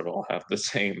think we sort of all have the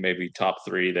same maybe top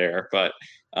three there, but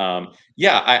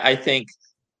yeah, I think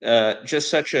just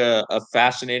such a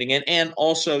fascinating and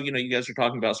also, you guys are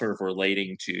talking about sort of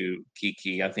relating to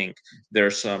Kiki. I think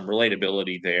there's some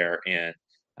relatability there in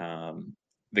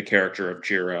the character of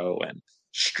Jiro and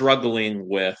struggling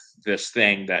with this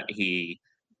thing that he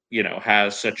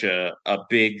has such a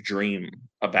big dream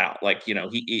about. Like,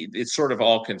 it's sort of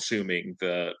all consuming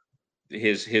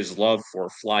his love for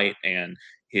flight and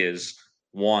his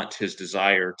his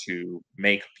desire to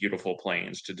make beautiful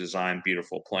planes, to design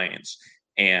beautiful planes.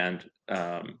 And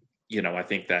I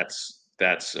think that's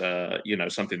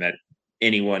something that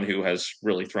anyone who has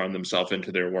really thrown themselves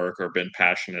into their work or been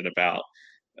passionate about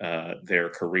their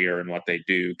career and what they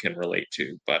do can relate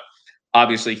to. But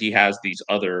obviously he has these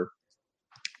other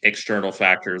external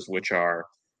factors which are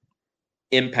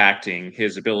impacting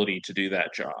his ability to do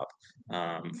that job,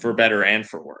 for better and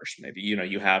for worse. Maybe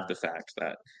you have the fact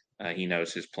that he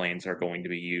knows his planes are going to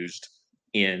be used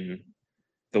in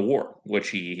the war, which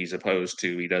he's opposed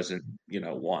to. He doesn't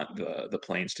want the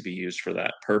planes to be used for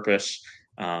that purpose,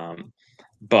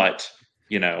 but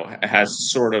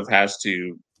has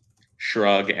to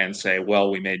shrug and say,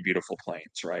 well, we made beautiful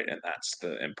planes, right? And that's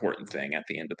the important thing at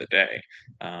the end of the day,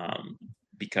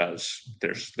 because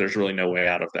there's really no way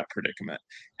out of that predicament.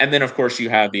 And then, of course, you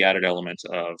have the added element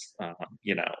of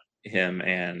him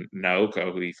and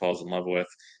Naoko, who he falls in love with,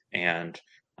 and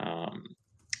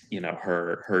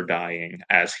her dying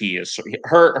as he is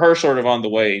her sort of on the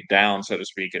way down, so to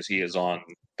speak, as he is on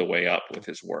the way up with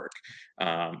his work,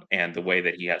 and the way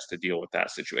that he has to deal with that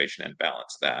situation and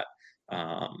balance that.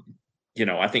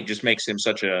 I think just makes him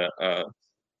such a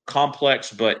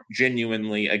complex but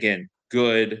genuinely, again,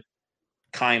 good,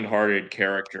 kind-hearted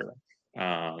character.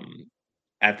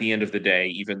 At the end of the day,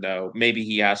 even though maybe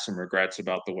he has some regrets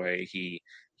about the way he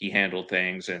handled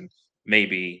things, and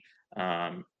maybe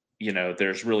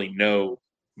there's really no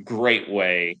great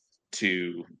way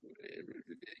to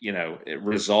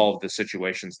resolve the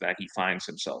situations that he finds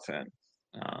himself in.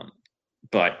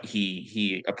 But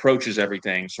he approaches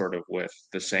everything sort of with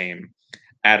the same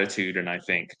attitude, and I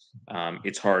think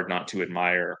it's hard not to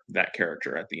admire that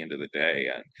character at the end of the day,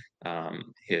 and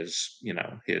his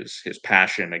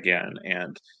passion again,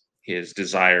 and his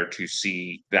desire to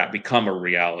see that become a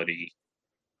reality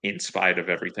in spite of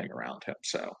everything around him.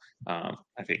 So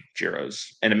I think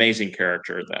Jiro's an amazing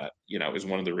character that is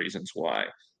one of the reasons why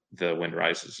The Wind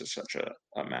Rises is such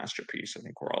a masterpiece. I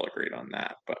think we're all agreed on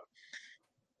that. But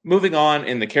moving on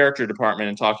in the character department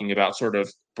and talking about sort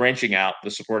of branching out the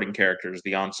supporting characters,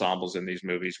 the ensembles in these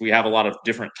movies, we have a lot of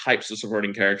different types of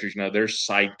supporting characters. There's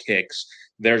sidekicks,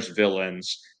 there's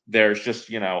villains, there's just,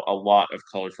 a lot of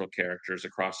colorful characters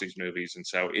across these movies. And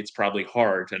so it's probably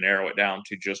hard to narrow it down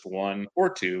to just one or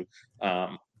two.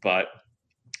 But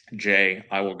Jay,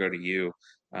 I will go to you.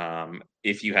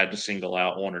 If you had to single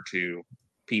out one or two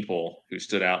people who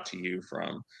stood out to you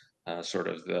from sort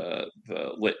of the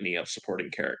litany of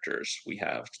supporting characters we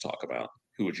have to talk about,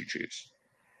 who would you choose?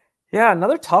 Yeah,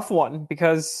 another tough one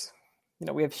because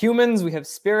we have humans, we have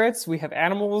spirits, we have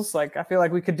animals. Like I feel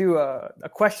like we could do a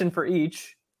question for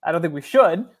each. I don't think we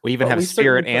should. We even have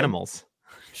spirit animals.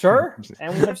 Sure,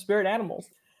 and we have spirit animals.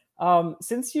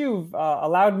 Since you've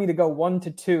allowed me to go 1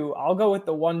 to 2, I'll go with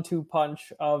the 1-2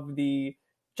 punch of the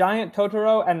giant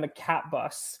Totoro and the cat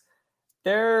bus.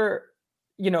 I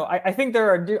think there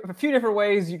are a few different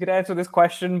ways you could answer this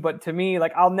question, but to me,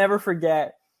 like I'll never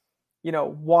forget,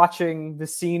 watching the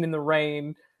scene in the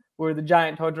rain where the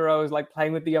giant Totoro is like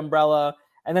playing with the umbrella,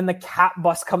 and then the cat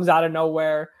bus comes out of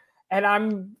nowhere. And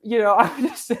I'm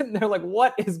just sitting there like,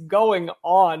 what is going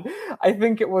on? I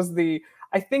think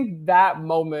that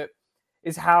moment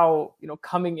is how,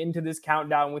 coming into this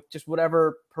countdown with just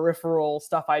whatever peripheral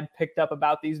stuff I'd picked up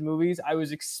about these movies, I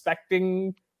was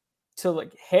expecting to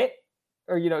like hit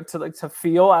or, to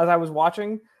feel as I was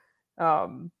watching.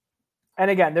 And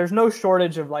again, there's no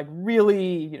shortage of like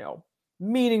really,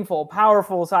 meaningful,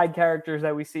 powerful side characters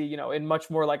that we see, in much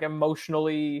more like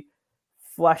emotionally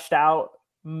fleshed out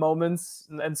moments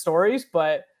and stories,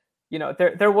 but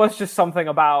there was just something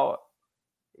about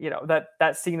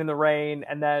that scene in the rain,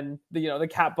 and then the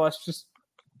cat bus just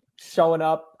showing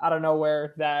up out of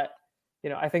nowhere that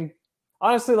I think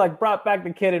honestly like brought back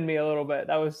the kid in me a little bit.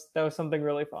 That was something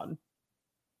really fun.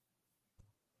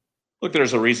 Look,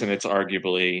 there's a reason it's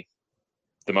arguably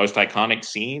the most iconic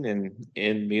scene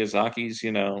in Miyazaki's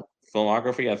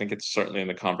filmography. I think it's certainly in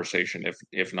the conversation,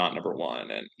 if not number one.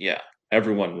 And yeah,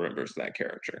 everyone remembers that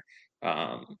character.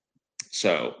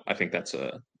 So I think that's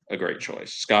a great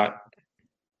choice. Scott?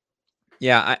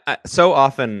 Yeah, I so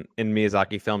often in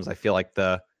Miyazaki films, I feel like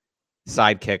the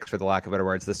sidekicks, for the lack of better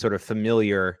words, the sort of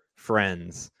familiar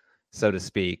friends, so to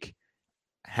speak,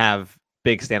 have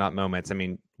big standout moments. I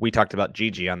mean, we talked about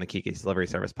Gigi on the Kiki's Delivery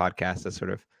Service podcast as sort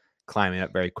of climbing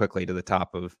up very quickly to the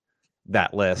top of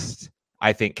that list.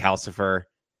 I think Calcifer,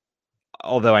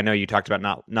 although I know you talked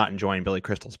about not enjoying Billy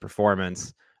Crystal's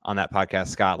performance on that podcast,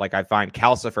 Scott, like I find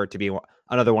Calcifer to be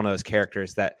another one of those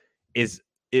characters that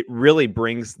it really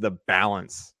brings the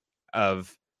balance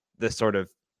of the sort of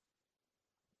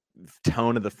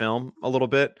tone of the film a little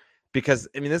bit, because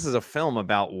I mean, this is a film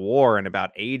about war and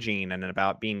about aging and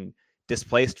about being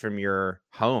displaced from your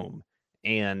home.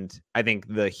 And I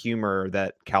think the humor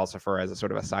that Calcifer as a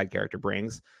sort of a side character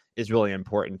brings is really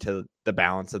important to the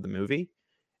balance of the movie.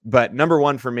 But number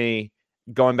one for me,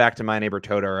 going back to My Neighbor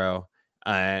Totoro,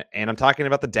 and I'm talking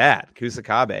about the dad,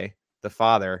 Kusakabe, the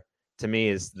father, to me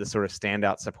is the sort of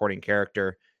standout supporting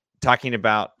character. Talking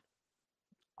about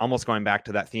almost going back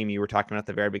to that theme you were talking about at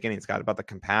the very beginning, Scott, about the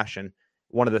compassion.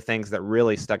 One of the things that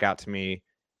really stuck out to me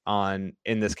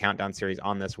in this countdown series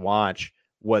on this watch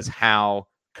was how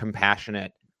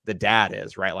compassionate the dad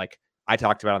is, right? Like I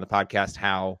talked about on the podcast,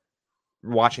 how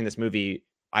watching this movie,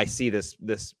 I see this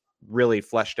really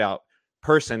fleshed out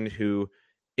person who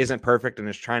isn't perfect and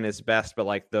is trying his best, but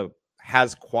like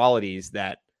has qualities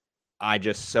that I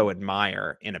just so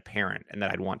admire in a parent and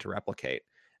that I'd want to replicate.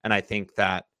 And I think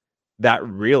that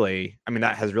really, I mean,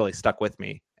 that has really stuck with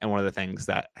me. And one of the things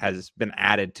that has been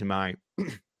added to my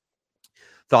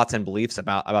thoughts and beliefs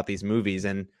about these movies.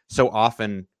 And so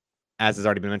often, as has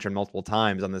already been mentioned multiple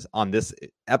times on this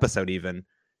episode, even,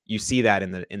 you see that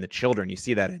in the children, you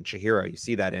see that in Chihiro, you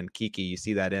see that in Kiki, you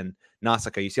see that in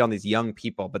Nausicaa, you see all these young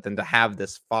people, but then to have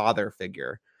this father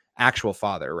figure, actual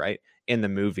father, right, in the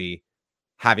movie,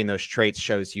 having those traits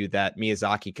shows you that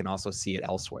Miyazaki can also see it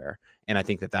elsewhere. And I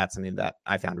think that that's something that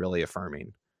I found really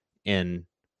affirming in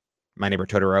My Neighbor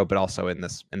Totoro, but also in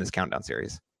this countdown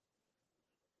series.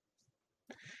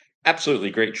 Absolutely,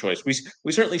 great choice.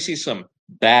 We certainly see some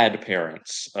bad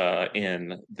parents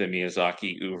in the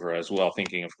Miyazaki oeuvre as well.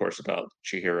 Thinking, of course, about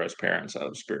Chihiro's parents out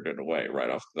of Spirited Away,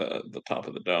 right off the top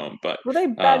of the dome. But were they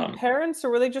bad parents or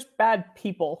were they just bad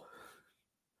people?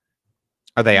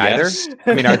 Are they yes. either?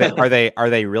 I mean, are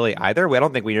they really either? I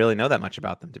don't think we really know that much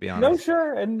about them, to be honest. No,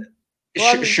 sure. And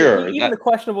sure. Even the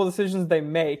questionable decisions they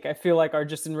make, I feel like, are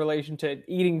just in relation to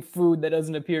eating food that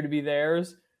doesn't appear to be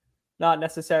theirs, not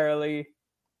necessarily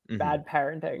bad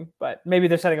parenting. But maybe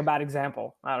they're setting a bad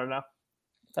example. I don't know.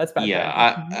 That's bad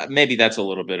Yeah, parenting. maybe that's a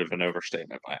little bit of an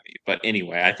overstatement by me, but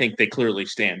anyway, I think they clearly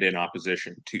stand in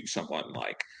opposition to someone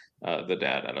like the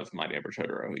dad out of My Neighbor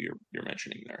Totoro, who you're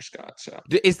mentioning there, Scott. So,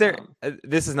 Is there? um,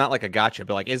 This is not like a gotcha,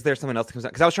 but like, is there someone else that comes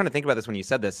out? Because I was trying to think about this when you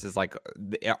said this. Is like,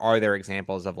 are there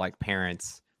examples of like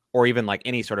parents or even like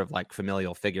any sort of like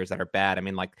familial figures that are bad? I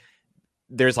mean, like,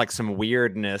 there's like some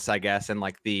weirdness, I guess, in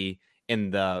like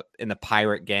in the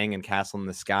pirate gang in Castle in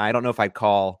the Sky. I don't know if I'd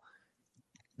call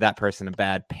that person a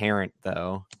bad parent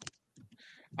though.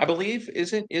 I believe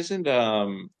isn't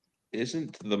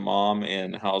the mom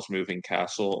in Howl's Moving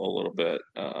Castle a little bit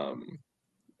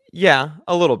Yeah,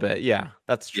 a little bit. Yeah,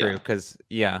 that's true. yeah, Because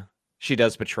yeah, she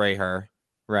does betray her,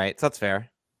 right? So that's fair.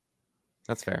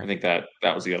 That's I fair. think that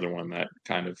was the other one that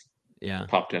kind of Yeah.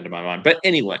 popped into my mind. But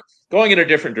anyway, going in a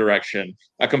different direction,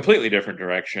 a completely different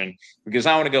direction, because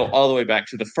I want to go all the way back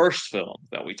to the first film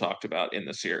that we talked about in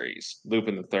the series,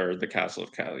 Lupin III, The Castle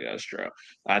of Cagliostro.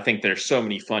 I think there's so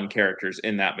many fun characters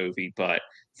in that movie, but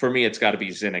for me, it's got to be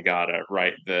Zenigata,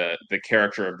 right? The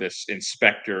character of this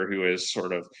inspector who is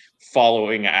sort of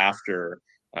following after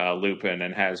Lupin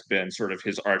and has been sort of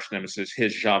his arch nemesis,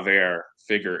 his Javert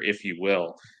figure, if you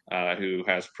will, who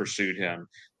has pursued him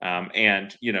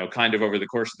and kind of over the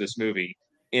course of this movie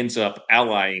ends up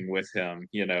allying with him,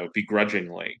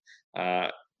 begrudgingly, uh,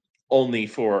 only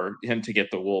for him to get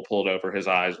the wool pulled over his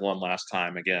eyes one last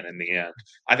time again in the end.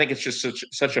 I think it's just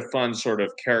such a fun sort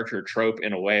of character trope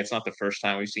in a way. It's not the first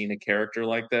time we've seen a character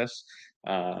like this.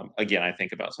 Again, I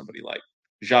think about somebody like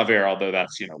Javert, although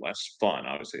that's less fun.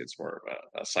 Obviously, it's more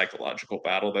of a psychological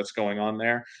battle that's going on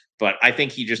there. But I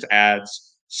think he just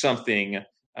adds something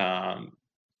um,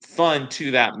 fun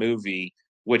to that movie,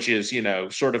 which is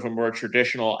sort of a more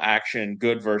traditional action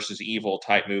good versus evil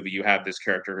type movie. You have this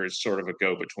character who's sort of a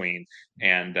go between,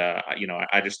 and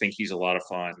I just think he's a lot of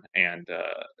fun, and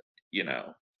you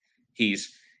know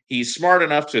he's he's smart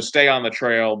enough to stay on the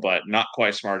trail, but not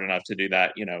quite smart enough to do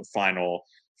that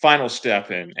final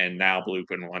step and now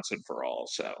Lupin once and for all.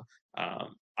 So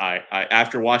I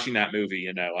after watching that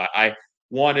movie, I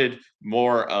wanted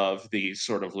more of these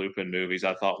sort of Lupin movies.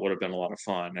 I thought would have been a lot of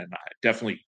fun, and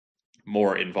definitely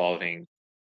more involving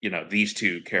these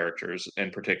two characters in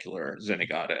particular,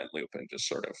 Zenigata and Lupin, just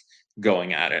sort of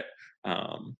going at it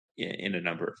in a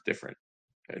number of different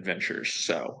adventures.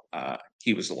 So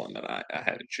he was the one that I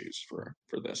had to choose for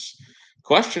this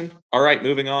question. All right,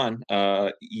 moving on.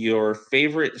 Your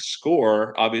favorite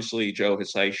score, obviously Joe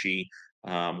Hisaishi,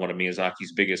 one of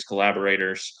Miyazaki's biggest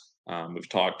collaborators. We've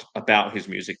talked about his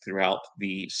music throughout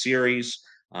the series.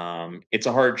 It's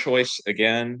a hard choice.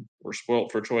 Again, we're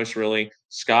spoilt for choice, really.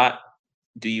 Scott,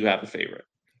 do you have a favorite?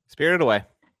 Spirited Away.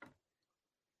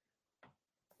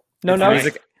 No, It's no.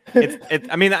 music. It's.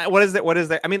 I mean, what is it? What is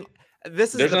there? I mean,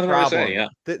 this is There's the nothing more to say, problem.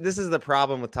 yeah. This is the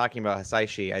problem with talking about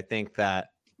Hisaishi. I think that,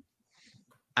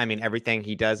 I mean, everything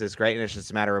he does is great, and it's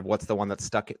just a matter of what's the one that's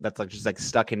stuck. That's like just like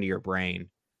stuck into your brain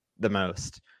the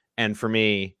most. And for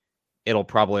me, it'll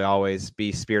probably always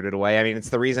be Spirited Away. I mean, it's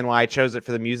the reason why I chose it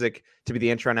for the music to be the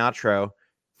intro and outro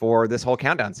for this whole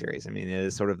countdown series. I mean, it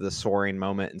is sort of the soaring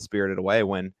moment in Spirited Away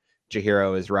when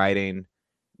Chihiro is riding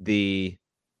the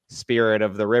spirit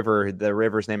of the river. The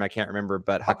river's name I can't remember,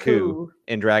 but Haku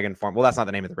in dragon form. Well, that's not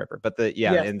the name of the river, but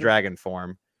in dragon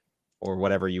form, or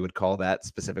whatever you would call that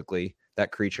specifically,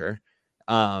 that creature.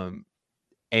 And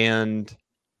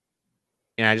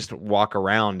I just walk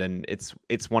around, and it's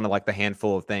one of like the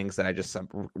handful of things that I just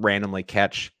randomly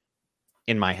catch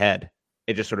in my head.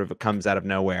 It just sort of comes out of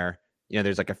nowhere.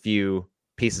 There's like a few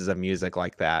pieces of music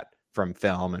like that from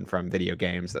film and from video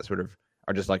games that sort of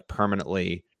are just like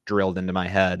permanently drilled into my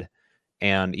head,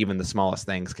 and even the smallest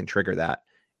things can trigger that.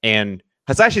 And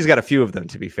Hisaishi's got a few of them,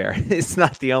 to be fair. It's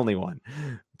not the only one,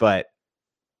 but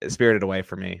Spirited Away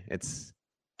for me, it's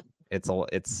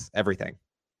everything.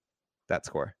 That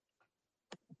score.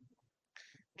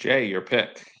 Jay, your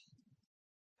pick.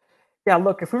 Yeah,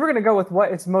 look, if we were going to go with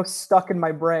what is most stuck in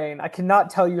my brain, I cannot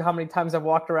tell you how many times I've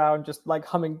walked around just like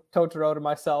humming Totoro to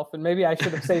myself. And maybe I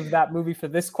should have saved that movie for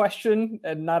this question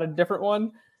and not a different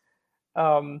one.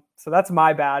 So that's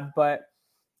my bad. But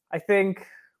I think,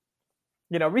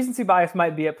 recency bias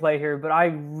might be at play here, but I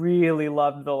really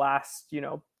loved the last,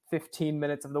 15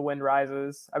 minutes of The Wind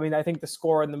Rises. I mean, I think the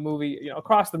score in the movie,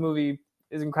 across the movie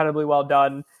is incredibly well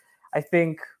done. I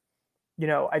think,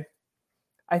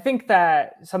 I think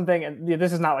that something, and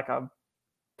this is not like a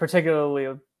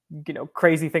particularly,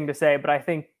 crazy thing to say, but I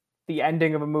think the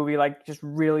ending of a movie like just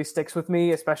really sticks with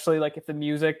me, especially like if the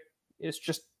music is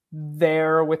just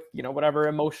there with, whatever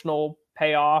emotional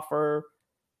payoff or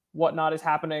whatnot is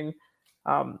happening.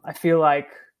 I feel like,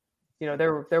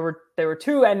 there were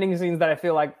two ending scenes that I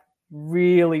feel like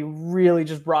really, really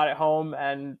just brought it home.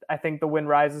 And I think The Wind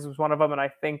Rises was one of them. And I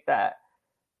think that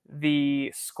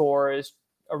the score is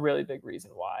a really big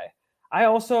reason why.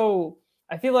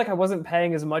 I feel like I wasn't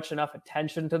paying as much enough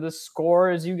attention to the score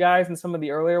as you guys in some of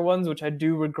the earlier ones, which I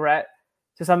do regret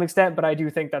to some extent, but I do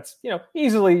think that's,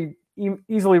 easily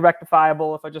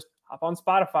rectifiable if I just hop on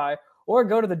Spotify or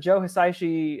go to the Joe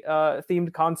Hisaishi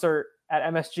themed concert at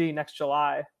MSG next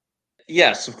July.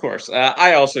 Yes, of course.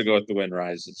 I also go with The Wind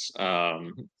Rises.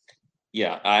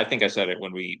 Yeah, I think I said it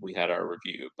when we had our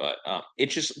review, but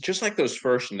it's just like those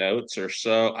first notes are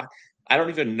so I don't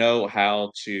even know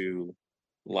how to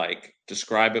like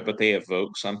describe it, but they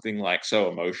evoke something like so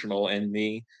emotional in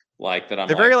me, like that.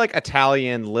 They're very like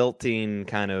Italian lilting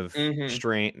kind of Mhm.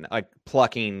 string, like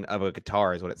plucking of a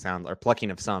guitar is what it sounds, or plucking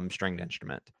of some stringed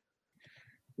instrument.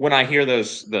 When I hear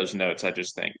those notes, I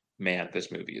just think, man,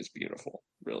 this movie is beautiful.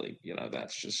 Really,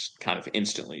 that's just kind of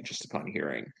instantly just upon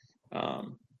hearing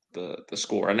the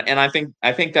score, and I think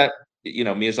that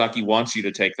Miyazaki wants you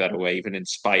to take that away, even in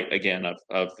spite again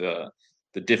of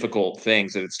the difficult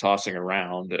things that it's tossing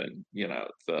around, and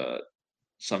the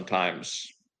sometimes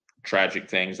tragic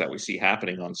things that we see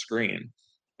happening on screen.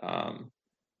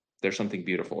 There's something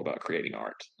beautiful about creating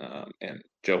art, and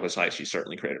Joe Hisaishi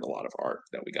certainly created a lot of art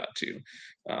that we got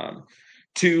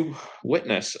to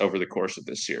witness over the course of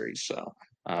this series. So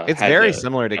it's very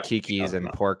similar to Kiki's and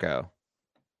Porco,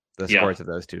 the scores of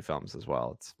those two films as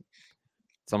well.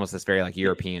 It's almost this very like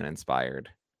European inspired.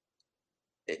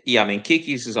 Yeah, I mean,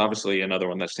 Kiki's is obviously another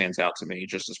one that stands out to me,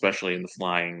 just especially in the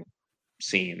flying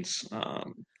scenes,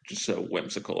 just so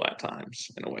whimsical at times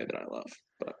in a way that I love.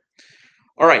 But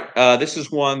all right, this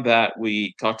is one that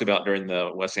we talked about during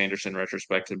the Wes Anderson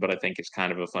retrospective, but I think it's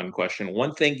kind of a fun question.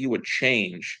 One thing you would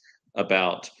change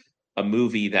about a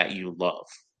movie that you love,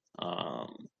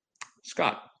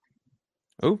 Scott?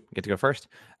 Oh, get to go first.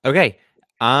 Okay,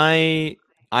 I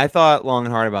thought long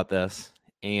and hard about this,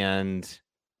 and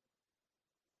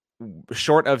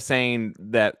short of saying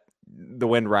that The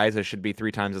Wind Rises should be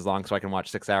 3 times as long so I can watch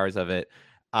 6 hours of it,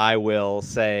 I will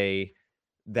say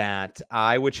that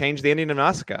I would change the ending of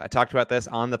Nausicaa. I talked about this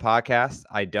on the podcast.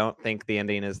 I don't think the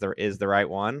ending is the right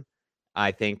one.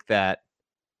 I think that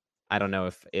I don't know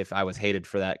if I was hated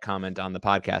for that comment on the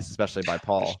podcast, especially by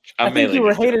Paul. I think you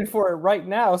were hated for it right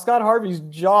now. Scott Harvey's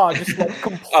jaw just like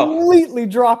completely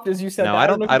dropped as you said. No, that.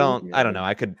 I don't know.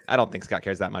 I don't think Scott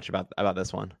cares that much about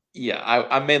this one. Yeah,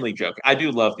 I'm mainly joking. I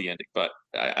do love the ending, but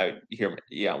I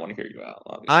want to hear you out.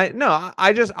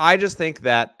 Obviously. I just think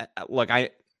that look,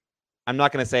 I'm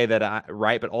not going to say that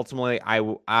right, but ultimately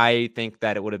I think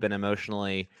that it would have been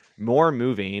emotionally more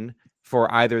moving for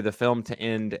either the film to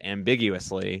end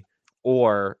ambiguously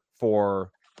or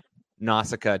for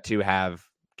Nausicaa to have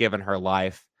given her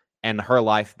life and her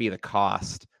life be the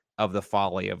cost of the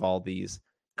folly of all these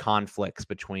conflicts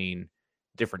between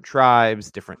different tribes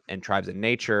in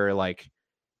nature. Like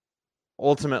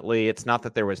ultimately it's not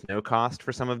that there was no cost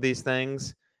for some of these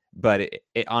things, but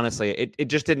it honestly it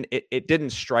just didn't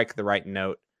strike the right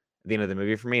note at the end of the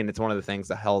movie for me, and it's one of the things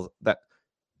that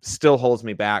still holds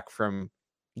me back from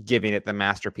giving it the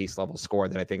masterpiece level score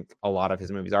that I think a lot of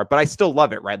his movies are. But I still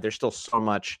love it, right? There's still so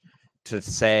much to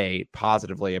say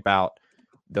positively about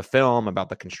the film, about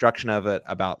the construction of it,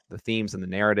 about the themes and the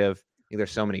narrative. I think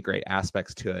there's so many great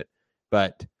aspects to it.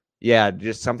 But yeah,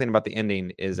 just something about the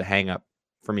ending is a hang up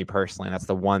for me personally. And that's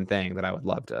the one thing that I'd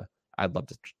love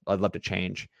to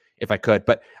change if I could.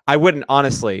 But I would not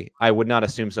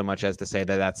assume so much as to say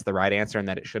that that's the right answer and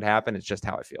that it should happen. It's just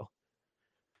how I feel.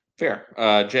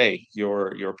 Fair. Jay,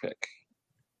 your pick.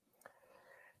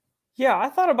 Yeah, I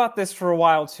thought about this for a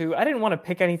while too. I didn't want to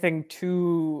pick anything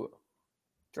too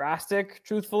drastic,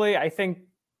 truthfully. I think,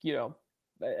 there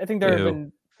have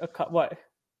been what?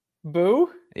 Boo?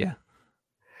 Yeah.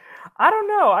 I don't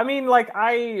know. I mean, like,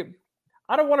 I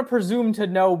don't want to presume to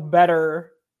know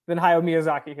better than Hayao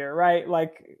Miyazaki here, right?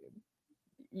 Like,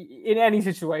 in any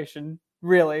situation,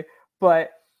 really. But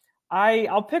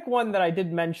I'll pick one that I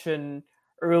did mention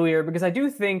earlier because I do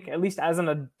think, at least as an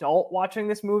adult watching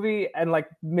this movie, and like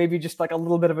maybe just like a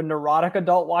little bit of a neurotic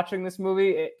adult watching this movie,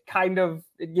 it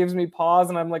gives me pause,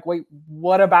 and I'm like, wait,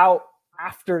 what about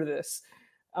after this?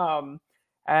 And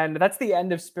that's the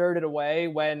end of Spirited Away,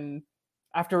 when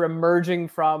after emerging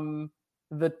from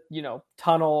the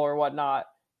tunnel or whatnot,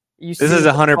 this is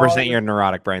 100% your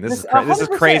neurotic brain. This is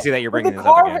crazy that you're bringing this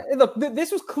up again. Look,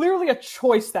 this was clearly a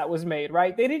choice that was made,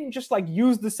 right? They didn't just like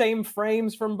use the same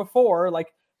frames from before.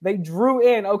 Like they drew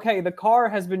in, okay, the car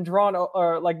has been drawn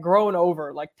or like grown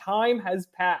over. Like time has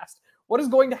passed. What is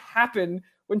going to happen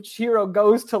when Chihiro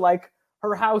goes to like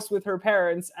her house with her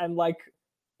parents and like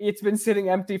it's been sitting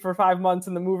empty for 5 months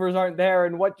and the movers aren't there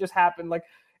and what just happened. Like,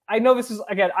 I know this is,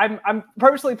 again, I'm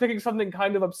purposely picking something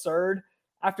kind of absurd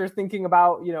after thinking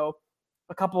about, you know,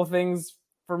 a couple of things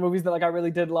for movies that like I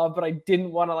really did love, but I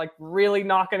didn't want to like really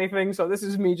knock anything. So this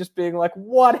is me just being like,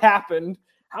 what happened?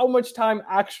 How much time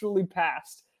actually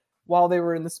passed while they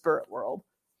were in the spirit world?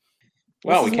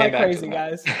 Well, this we is my came back crazy, to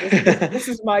that. guys. This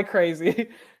is my crazy.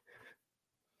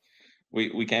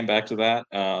 We came back to that.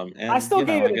 And I still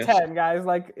gave I it a guess 10, guys.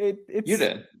 Like it's you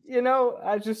did. You know,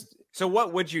 I just. So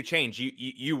what would you change?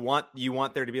 You want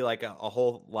there to be like a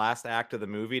whole last act of the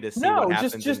movie to see No, what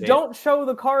happens? just don't show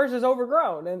the cars as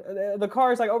overgrown, and the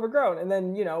car is like overgrown, and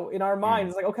then you know in our minds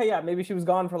it's like, okay, yeah, maybe she was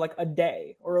gone for like a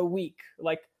day or a week,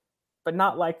 like, but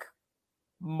not like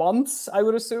months, I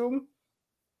would assume.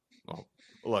 Well,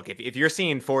 look, if you're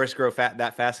seeing Forrest grow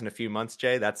that fast in a few months,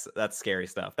 Jay, that's scary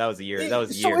stuff. That was a year. That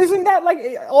was years. So isn't that like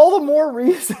all the more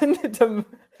reason to?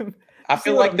 I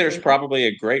feel like there's probably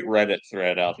a great Reddit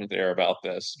thread out there about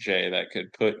this, Jay, that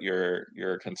could put your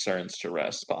concerns to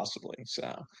rest, possibly.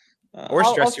 So, or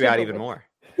stress you out even more.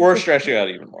 Or stress you out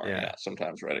even more. Yeah. Yeah,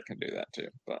 sometimes Reddit can do that too.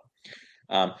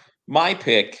 But my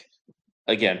pick,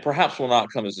 again, perhaps will not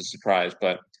come as a surprise,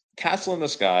 but Castle in the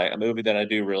Sky, a movie that I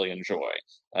do really enjoy.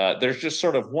 There's just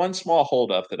sort of one small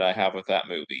holdup that I have with that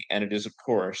movie, and it is, of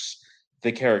course,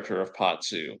 the character of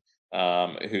Patsu.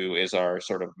 Who is our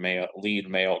sort of lead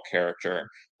male character.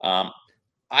 There's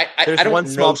I don't one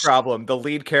small know... problem: the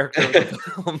lead character of the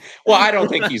film. Well, I don't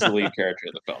think he's the lead character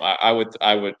of the film.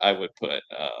 I would put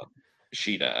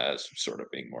Sheeta as sort of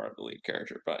being more of the lead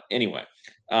character. But anyway,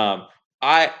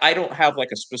 I don't have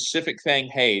like a specific thing.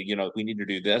 Hey, you know, we need to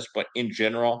do this. But in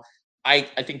general, I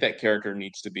think that character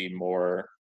needs to be more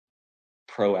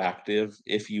proactive,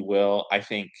 if you will. I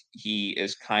think he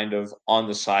is kind of on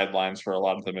the sidelines for a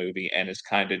lot of the movie and is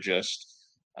kind of just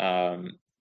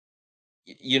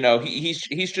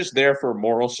he's just there for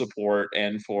moral support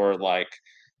and for like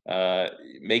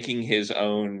making his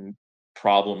own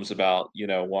problems about, you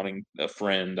know, wanting a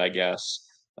friend, I guess.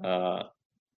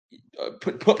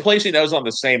 Placing those on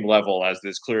the same level as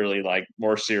this clearly like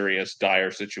more serious, dire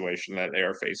situation that they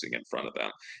are facing in front of them.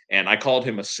 And I called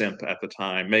him a simp at the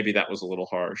time. Maybe that was a little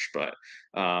harsh, but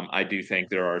I do think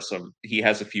he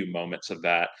has a few moments of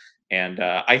that. And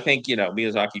I think, you know,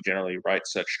 Miyazaki generally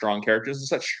writes such strong characters and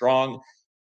such strong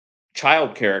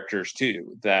child characters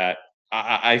too, that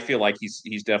I feel like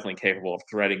he's definitely capable of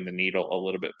threading the needle a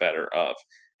little bit better of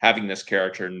having this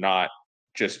character not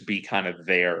just be kind of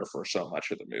there for so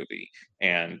much of the movie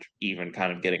and even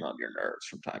kind of getting on your nerves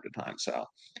from time to time. So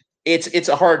it's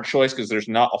a hard choice because there's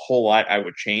not a whole lot I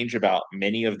would change about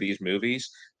many of these movies,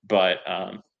 but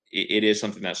it is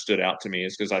something that stood out to me,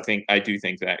 is because I do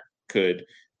think that could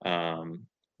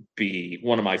be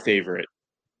one of my favorite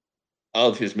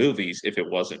of his movies if it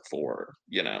wasn't for,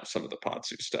 you know, some of the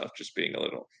Potsu stuff just being a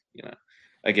little, you know,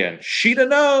 again, Sheeta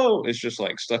no is just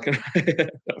like stuck in my head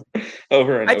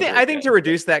over and over. I think to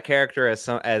reduce that character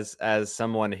as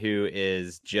someone who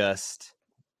is just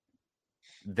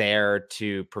there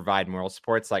to provide moral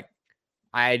supports, like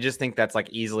I just think that's like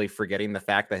easily forgetting the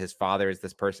fact that his father is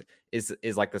this person is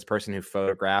like this person who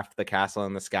photographed the castle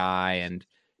in the sky, and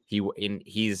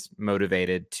he's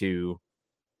motivated to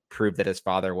prove that his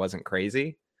father wasn't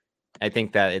crazy. I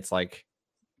think that it's like,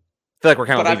 I feel like we're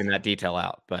kind of leaving that detail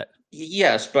out, but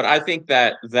yes, but I think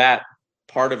that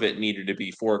part of it needed to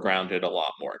be foregrounded a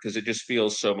lot more, because it just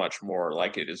feels so much more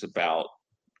like it is about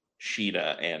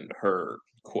Sheeta and her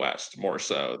quest more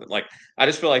so than, like, I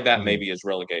just feel like that maybe is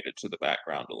relegated to the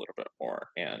background a little bit more.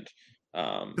 And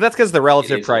that's because the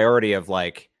relative priority of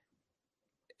like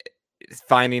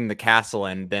finding the castle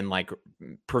and then like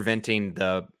preventing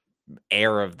the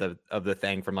air of the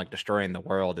thing from like destroying the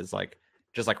world is like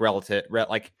just like relative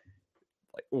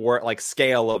like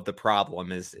scale of the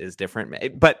problem is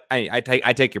different. But I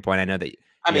take your point. I know that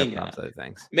I mean, other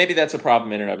things. Maybe that's a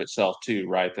problem in and of itself too,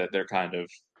 right? That they're kind of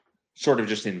sort of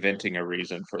just inventing a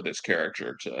reason for this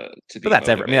character to be. But that's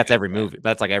every movie.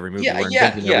 That's like every movie.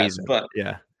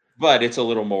 But it's a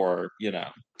little more, you know,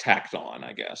 tacked on,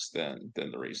 I guess, than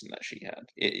the reason that she had.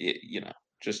 You know,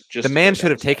 just the man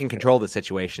should have taken control of the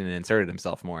situation and inserted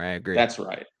himself more. I agree. That's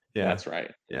right. Yeah. That's right.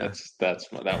 Yeah. That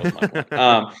was my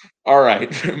point. All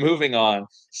right, moving on.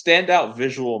 Standout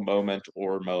visual moment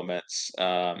or moments.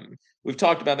 We've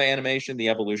talked about the animation, the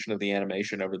evolution of the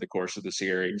animation over the course of the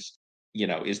series. You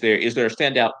know, is there a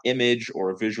standout image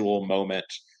or a visual moment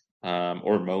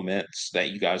or moments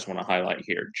that you guys want to highlight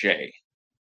here, Jay?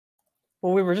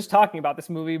 Well, we were just talking about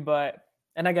this movie,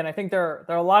 and again, I think there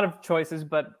are a lot of choices,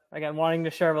 but again, wanting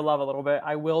to share the love a little bit,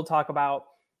 I will talk about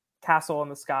Castle in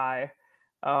the Sky.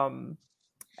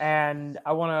 And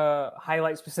I want to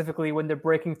highlight specifically when they're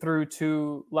breaking through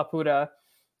to Laputa.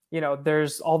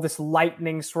 There's all this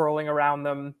lightning swirling around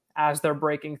them as they're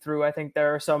breaking through. I think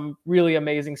there are some really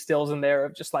amazing stills in there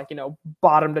of just like,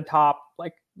 bottom to top,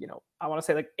 like, I want to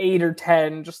say like 8 or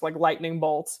 10, just like lightning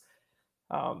bolts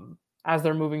as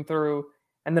they're moving through.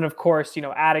 And then, of course,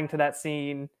 adding to that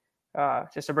scene,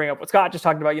 just to bring up what Scott just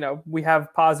talked about, we have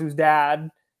Pazu's dad,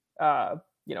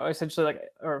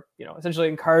 essentially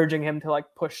encouraging him to like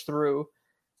push through.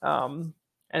 And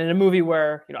in a movie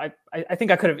where, I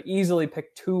think I could have easily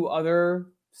picked 2 other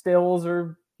stills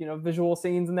or, visual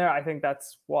scenes in there, I think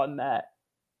that's one that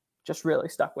just really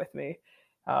stuck with me.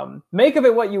 Make of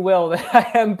it what you will, that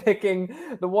I am picking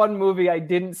the one movie I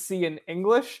didn't see in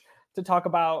English to talk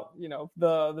about,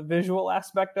 the visual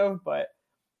aspect of, but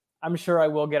I'm sure I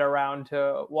will get around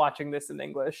to watching this in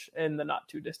English in the not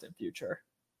too distant future.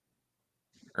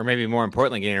 Or maybe more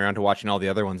importantly, getting around to watching all the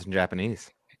other ones in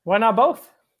Japanese. Why not both?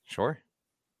 Sure.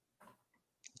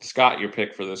 Scott, your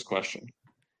pick for this question.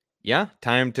 Yeah,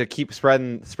 time to keep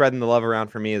spreading the love around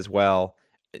for me as well.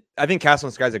 I think Castle in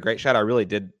the Sky is a great shot. I really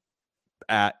did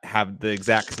have the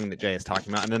exact scene that Jay is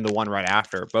talking about, and then the one right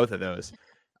after, both of those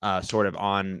sort of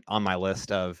on my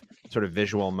list of sort of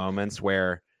visual moments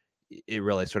where it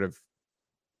really sort of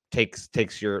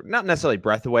takes your, not necessarily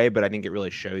breath away, but I think it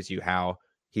really shows you how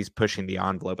he's pushing the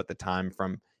envelope at the time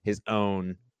from his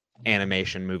own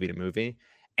animation movie to movie.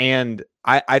 And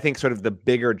I think sort of the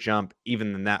bigger jump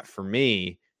even than that for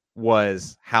me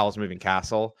was Howl's Moving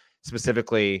Castle.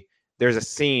 Specifically, there's a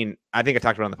scene, I think I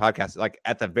talked about on the podcast, like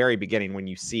at the very beginning when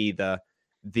you see the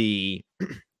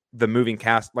moving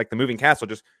cast, like the moving castle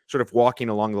just sort of walking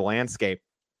along the landscape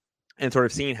and sort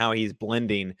of seeing how he's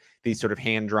blending these sort of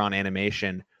hand-drawn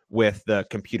animation with the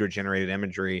computer-generated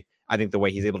imagery. I think the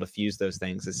way he's able to fuse those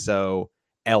things is so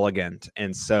elegant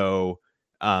and so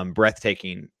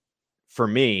breathtaking for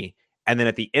me. And then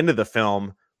at the end of the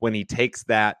film, when he takes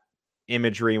that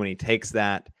imagery, when he takes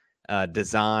that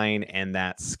design and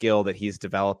that skill that he's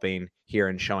developing here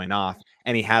and showing off,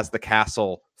 and he has the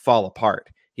castle fall apart.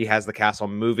 He has the castle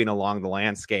moving along the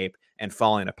landscape and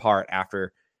falling apart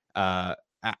after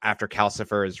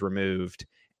Calcifer is removed.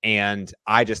 And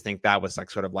I just think that was like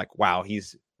sort of like, wow,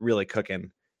 he's really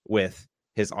cooking with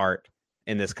his art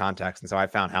in this context. And so I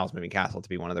found Howl's Moving Castle to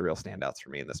be one of the real standouts for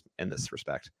me in this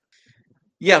respect.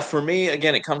 Yeah, for me,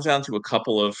 again, it comes down to a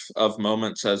couple of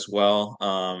moments as well.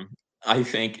 I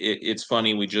think it's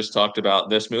funny, we just talked about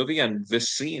this movie and this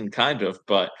scene kind of,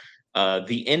 but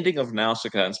the ending of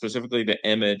Nausicaa, and specifically the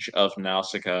image of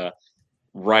Nausicaa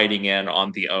riding in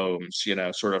on the Ohms,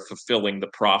 sort of fulfilling the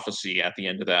prophecy at the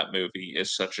end of that movie,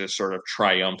 is such a sort of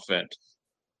triumphant,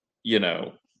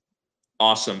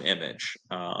 awesome image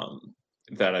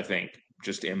that I think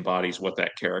just embodies what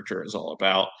that character is all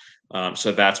about.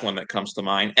 So that's one that comes to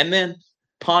mind. And then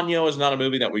Ponyo is not a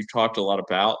movie that we've talked a lot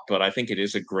about, but I think it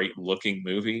is a great looking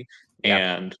movie.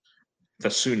 Yeah. And the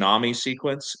tsunami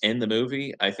sequence in the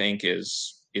movie, I think,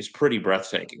 is pretty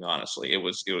breathtaking. Honestly, it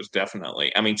was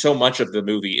definitely. I mean, so much of the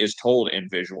movie is told in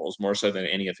visuals, more so than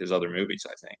any of his other movies,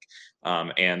 I think.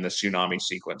 And the tsunami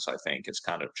sequence, I think, is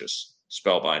kind of just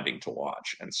spellbinding to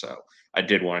watch. And so I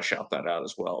did want to shout that out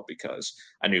as well, because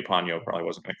I knew Ponyo probably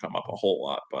wasn't going to come up a whole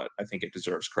lot, but I think it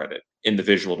deserves credit in the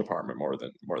visual department more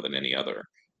than any other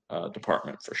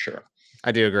department for sure.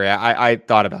 I do agree. I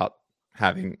thought about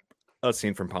having a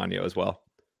scene from Ponyo as well.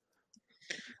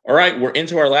 All right, we're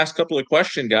into our last couple of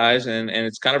questions, guys, and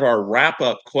it's kind of our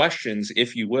wrap-up questions,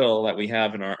 if you will, that we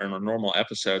have in our normal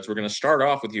episodes. We're going to start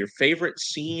off with your favorite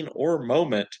scene or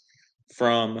moment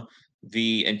from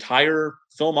the entire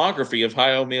filmography of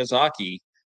Hayao Miyazaki.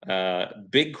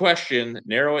 Big question,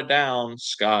 narrow it down.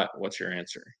 Scott, what's your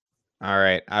answer? All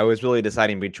right, I was really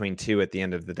deciding between 2 at the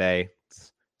end of the day.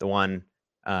 It's the one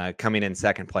coming in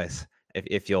second place,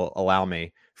 if you'll allow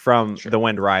me, from Sure. The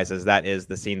Wind Rises. That is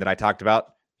the scene that I talked about,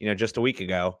 just a week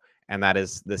ago. And that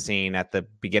is the scene at the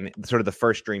beginning, sort of the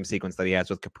first dream sequence that he has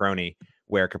with Caproni,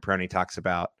 where Caproni talks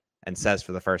about and says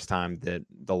for the first time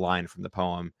the line from the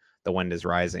poem, "The wind is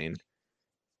rising,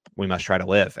 we must try to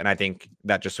live." And I think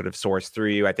that just sort of soars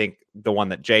through you. I think the one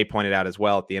that Jay pointed out as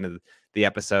well at the end of the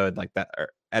episode, like that, or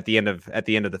at the end of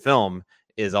the film,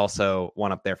 is also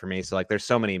one up there for me. So like there's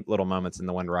so many little moments in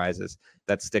The Wind Rises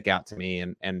that stick out to me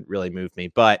and really move me.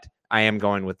 But I am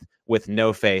going with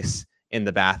No Face in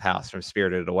the bathhouse from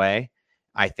Spirited Away.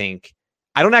 I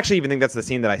don't actually even think that's the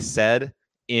scene that I said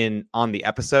on the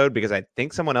episode, because I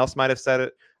think someone else might have said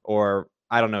it, or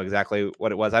I don't know exactly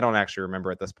what it was. I don't actually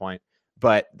remember at this point,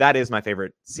 but that is my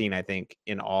favorite scene, I think,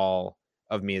 in all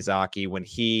of Miyazaki, when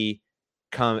he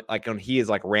is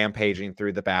like rampaging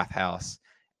through the bathhouse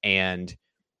and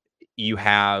you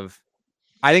have,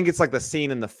 I think it's like the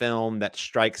scene in the film that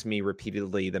strikes me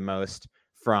repeatedly the most,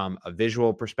 from a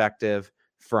visual perspective,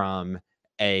 from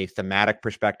a thematic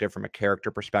perspective, from a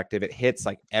character perspective. It hits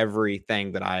like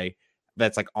everything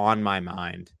that's like on my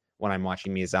mind when I'm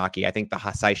watching Miyazaki. I think the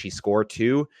Hasaishi score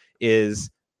too is,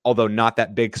 although not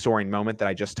that big soaring moment that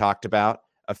I just talked about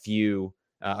a few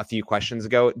questions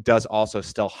ago, it does also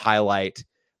still highlight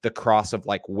the cross of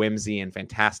like whimsy and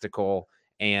fantastical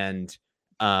and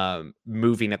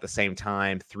moving at the same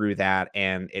time through that,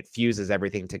 and it fuses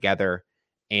everything together.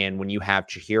 And when you have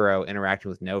Chihiro interacting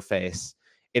with No Face,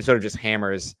 it sort of just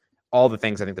hammers all the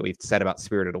things I think that we've said about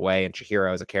Spirited Away and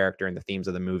Chihiro as a character and the themes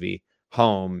of the movie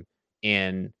home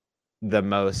in the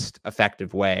most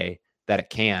effective way that it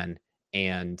can.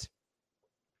 And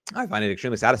I find it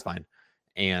extremely satisfying,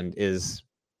 and is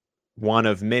one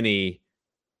of many,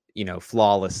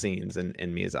 flawless scenes in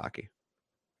Miyazaki.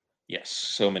 Yes,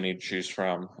 so many to choose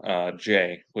from.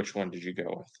 Jay, which one did you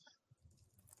go with?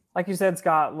 Like you said,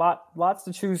 Scott, lots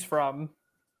to choose from,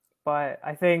 but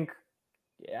I think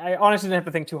I honestly didn't have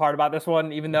to think too hard about this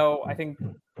one, even though I think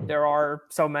there are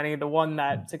so many. The one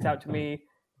that sticks out to me,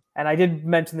 and I did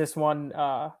mention this one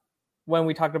when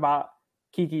we talked about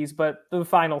Kiki's, but the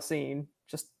final scene,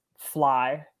 just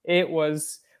fly. It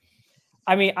was,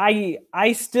 I mean,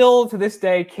 I still to this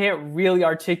day can't really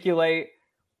articulate,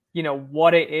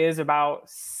 what it is about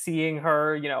seeing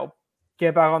her,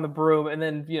 get back on the broom and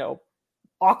then,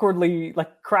 awkwardly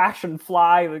like crash and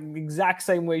fly like the exact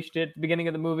same way she did at the beginning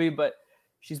of the movie, but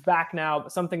she's back now.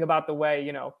 But something about the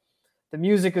way, the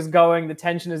music is going, the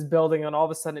tension is building, and all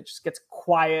of a sudden it just gets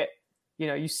quiet.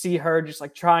 You see her just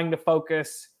like trying to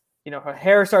focus, her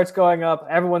hair starts going up,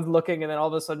 everyone's looking, and then all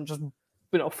of a sudden just,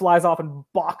 flies off and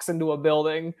balks into a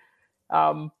building.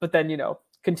 But then,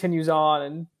 continues on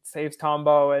and saves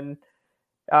Tombo. And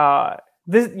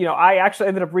this, I actually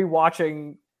ended up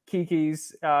rewatching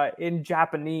Kiki's in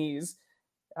Japanese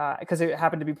because it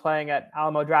happened to be playing at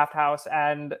Alamo Drafthouse,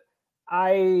 and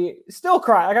I still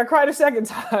cried. Like I cried a second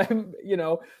time.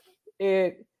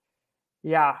 I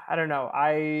don't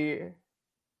know.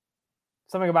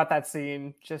 Something about that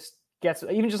scene just gets,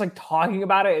 even just like talking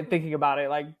about it and thinking about it,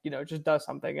 like, just does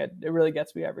something. It really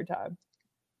gets me every time.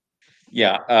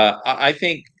 Yeah, I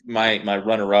think my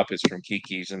runner up is from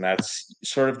Kiki's, and that's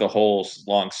sort of the whole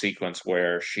long sequence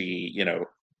where she,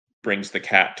 brings the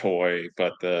cat toy,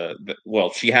 but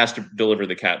well, she has to deliver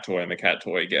the cat toy, and the cat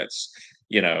toy gets,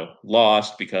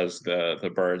 lost because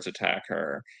the birds attack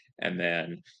her, and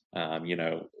then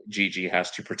Gigi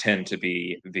has to pretend to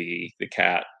be the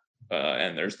cat.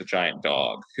 And there's the giant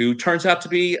dog who turns out to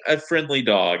be a friendly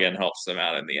dog and helps them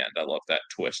out in the end. I love that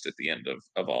twist at the end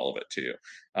of all of it too.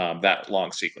 That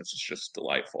long sequence is just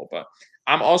delightful. But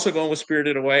I'm also going with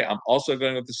Spirited Away. I'm also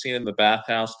going with the scene in the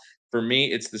bathhouse. For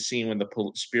me, it's the scene when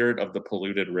the spirit of the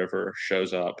polluted river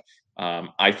shows up.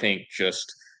 I think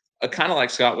just kind of like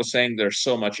Scott was saying, there's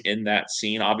so much in that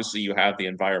scene. Obviously, you have the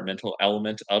environmental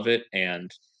element of it, and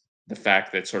the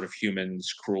fact that sort of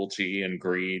humans' cruelty and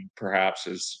greed perhaps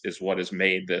is what has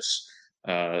made this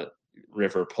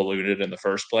river polluted in the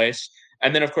first place.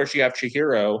 And then, of course, you have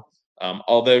Chihiro.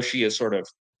 Although she is sort of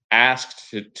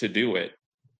asked to do it,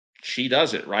 she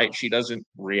does it, right? She doesn't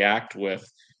react with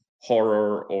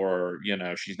horror, or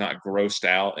she's not grossed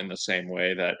out in the same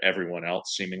way that everyone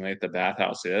else seemingly at the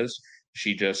bathhouse is.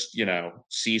 She just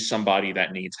sees somebody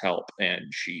that needs help, and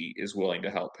she is willing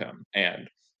to help him, and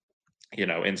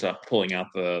ends up pulling out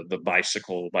the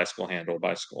bicycle handle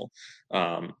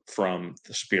from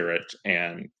the spirit,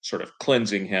 and sort of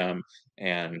cleansing him,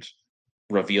 and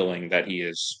revealing that he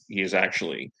is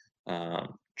actually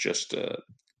just a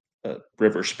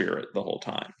river spirit the whole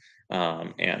time.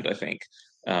 And I think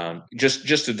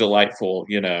just a delightful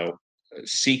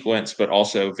sequence, but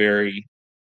also very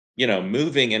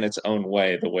moving in its own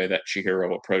way, the way that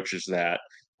Chihiro approaches that,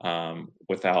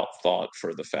 without thought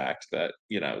for the fact that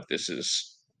this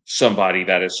is somebody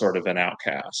that is sort of an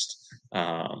outcast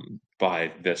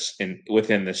by this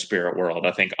within the spirit world.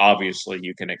 I think obviously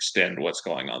you can extend what's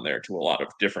going on there to a lot of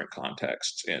different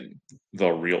contexts in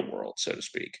the real world, so to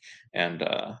speak. And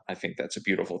I think that's a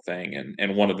beautiful thing,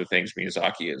 and one of the things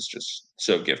Miyazaki is just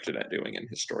so gifted at doing in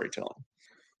his storytelling.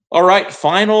 All right,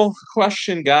 final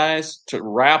question, guys, to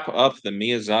wrap up the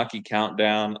Miyazaki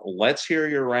countdown. Let's hear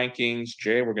your rankings.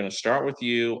 Jay, we're going to start with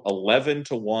you.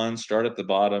 11-1, start at the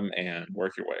bottom and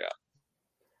work your way up.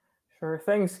 Sure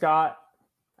thing, Scott.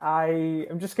 I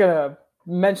am just going to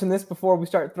mention this before we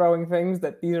start throwing things,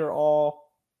 that these are all,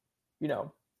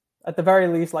 at the very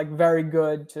least, like very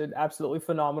good to absolutely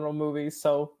phenomenal movies.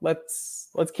 So let's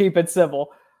keep it civil.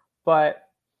 But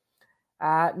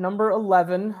at number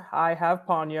 11, I have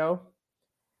Ponyo.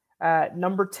 At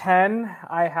number 10,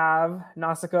 I have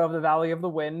Nausicaa of the Valley of the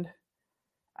Wind.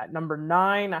 At number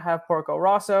 9, I have Porco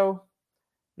Rosso.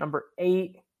 Number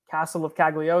 8, Castle of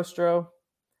Cagliostro.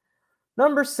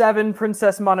 Number 7,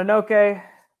 Princess Mononoke.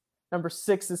 Number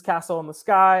 6 is Castle in the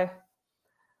Sky.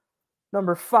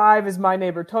 Number 5 is My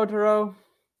Neighbor Totoro.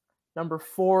 Number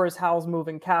 4 is Howl's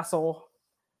Moving Castle.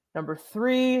 Number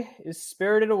 3 is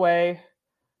Spirited Away.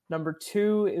 Number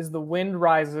 2 is The Wind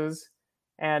Rises.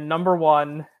 And number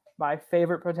 1, my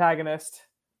favorite protagonist,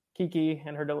 Kiki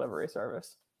and her delivery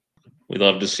service. We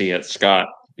love to see it. Scott,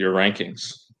 your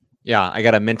rankings. Yeah, I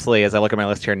gotta mentally, as I look at my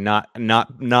list here,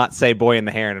 not say Boy and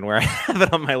the Heron and where I have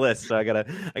it on my list. So I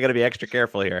gotta be extra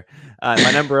careful here.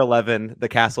 My number 11, The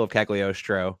Castle of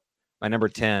Cagliostro. My number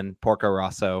 10, Porco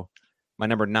Rosso. My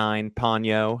number 9,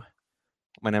 Ponyo.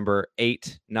 My number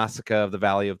 8, Nausicaa of the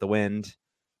Valley of the Wind.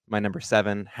 My number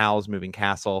 7, Howl's Moving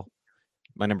Castle.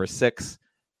 My number 6,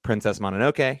 Princess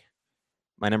Mononoke.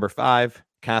 My number 5,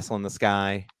 Castle in the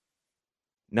Sky.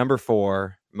 Number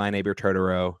 4, My Neighbor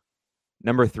Totoro.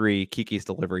 Number 3, Kiki's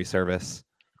Delivery Service.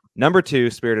 Number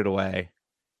 2, Spirited Away.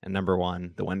 And number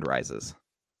 1, The Wind Rises.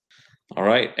 All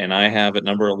right. And I have at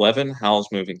number 11, Howl's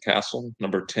Moving Castle.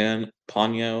 Number 10,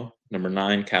 Ponyo. Number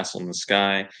 9, Castle in the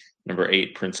Sky. Number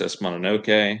 8, Princess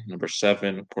Mononoke. Number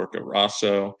 7, Porco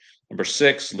Rosso. Number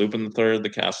 6, Lupin III, The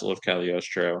Castle of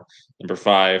Cagliostro. Number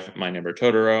 5, My Neighbor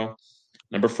Totoro.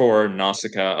 Number 4,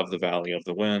 Nausicaa of the Valley of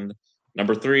the Wind.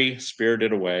 Number 3,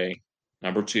 Spirited Away.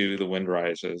 Number 2, The Wind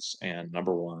Rises. And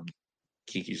number 1,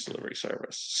 Kiki's Delivery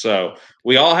Service. So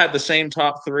we all had the same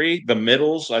top 3. The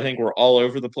middles, I think, were all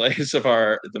over the place of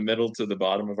the middle to the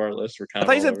botom of our list. We're kind I of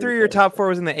thought you said 3 of your top 4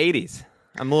 was in the 80s.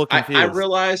 I'm a little confused. I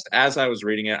realized as I was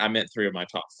reading it, I meant 3 of my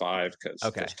top 5 because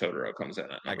Totoro comes in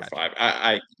at number 5.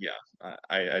 I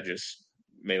just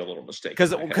made a little mistake.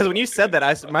 Because when you said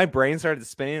that, my brain started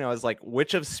spinning. I was like,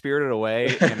 which of Spirited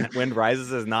Away and Wind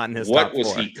Rises is not in his top 4? What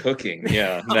was he cooking?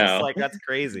 Yeah, I no. was like, that's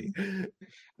crazy.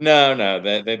 No,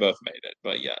 they both made it.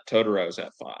 But yeah, Totoro's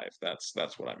at 5. That's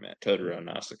what I meant. Totoro,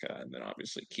 Nausicaa, and then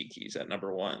obviously Kiki's at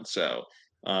number 1. So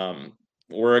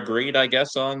we're agreed, I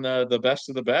guess, on the best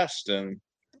of the best, and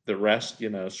the rest,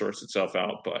 sorts itself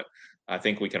out. But I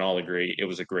think we can all agree it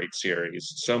was a great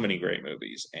series. So many great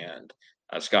movies. And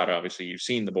Scott, obviously, you've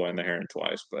seen The Boy and the Heron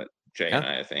twice, but Jay and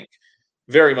I think,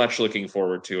 very much looking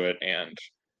forward to it. And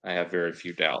I have very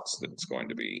few doubts that it's going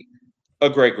to be a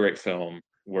great, great film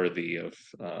worthy of,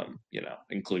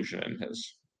 inclusion in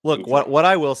his. Look, what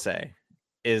I will say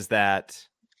is that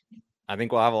I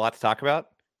think we'll have a lot to talk about.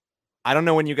 I don't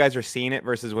know when you guys are seeing it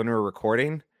versus when we're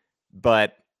recording,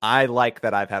 but I like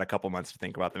that I've had a couple months to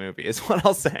think about the movie is what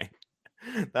I'll say.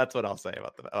 That's what I'll say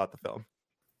about the film.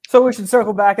 So we should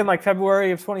circle back in like February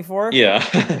of 24? Yeah.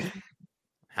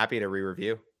 Happy to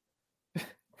re-review.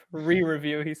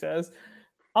 Re-review, he says.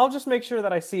 I'll just make sure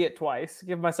that I see it twice.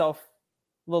 Give myself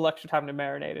a little extra time to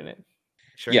marinate in it.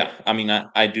 Sure. Yeah, I mean,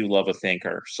 I do love a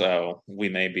thinker, so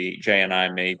Jay and I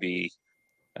may be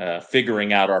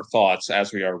figuring out our thoughts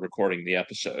as we are recording the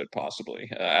episode, possibly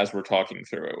as we're talking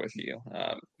through it with you.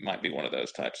 Might be one of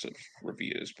those types of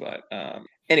reviews, but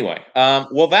anyway,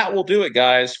 well, that will do it,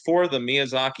 guys, for the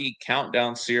Miyazaki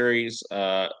Countdown series.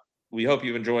 We hope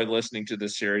you've enjoyed listening to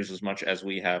this series as much as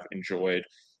we have enjoyed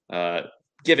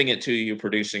giving it to you,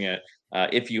 producing it.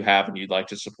 If you have and you'd like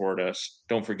to support us,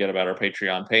 don't forget about our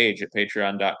Patreon page at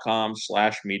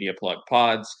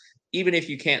patreon.com/MediaPlugPods. Even if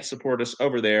you can't support us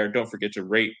over there, don't forget to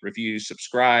rate, review,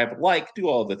 subscribe, do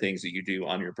all the things that you do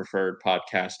on your preferred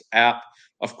podcast app.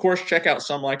 Of course, check out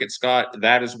Some Like It, Scott.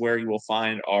 That is where you will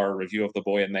find our review of The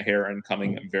Boy and the Heron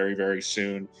coming very, very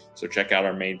soon. So check out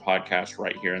our main podcast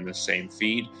right here in the same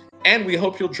feed. And we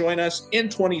hope you'll join us in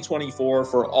 2024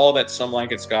 for all that Some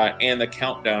Like It, Scott and the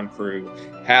Countdown crew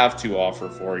have to offer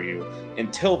for you.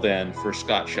 Until then, for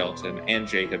Scott Shelton and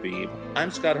Jay Habib, I'm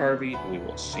Scott Harvey. We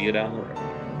will see you down the road.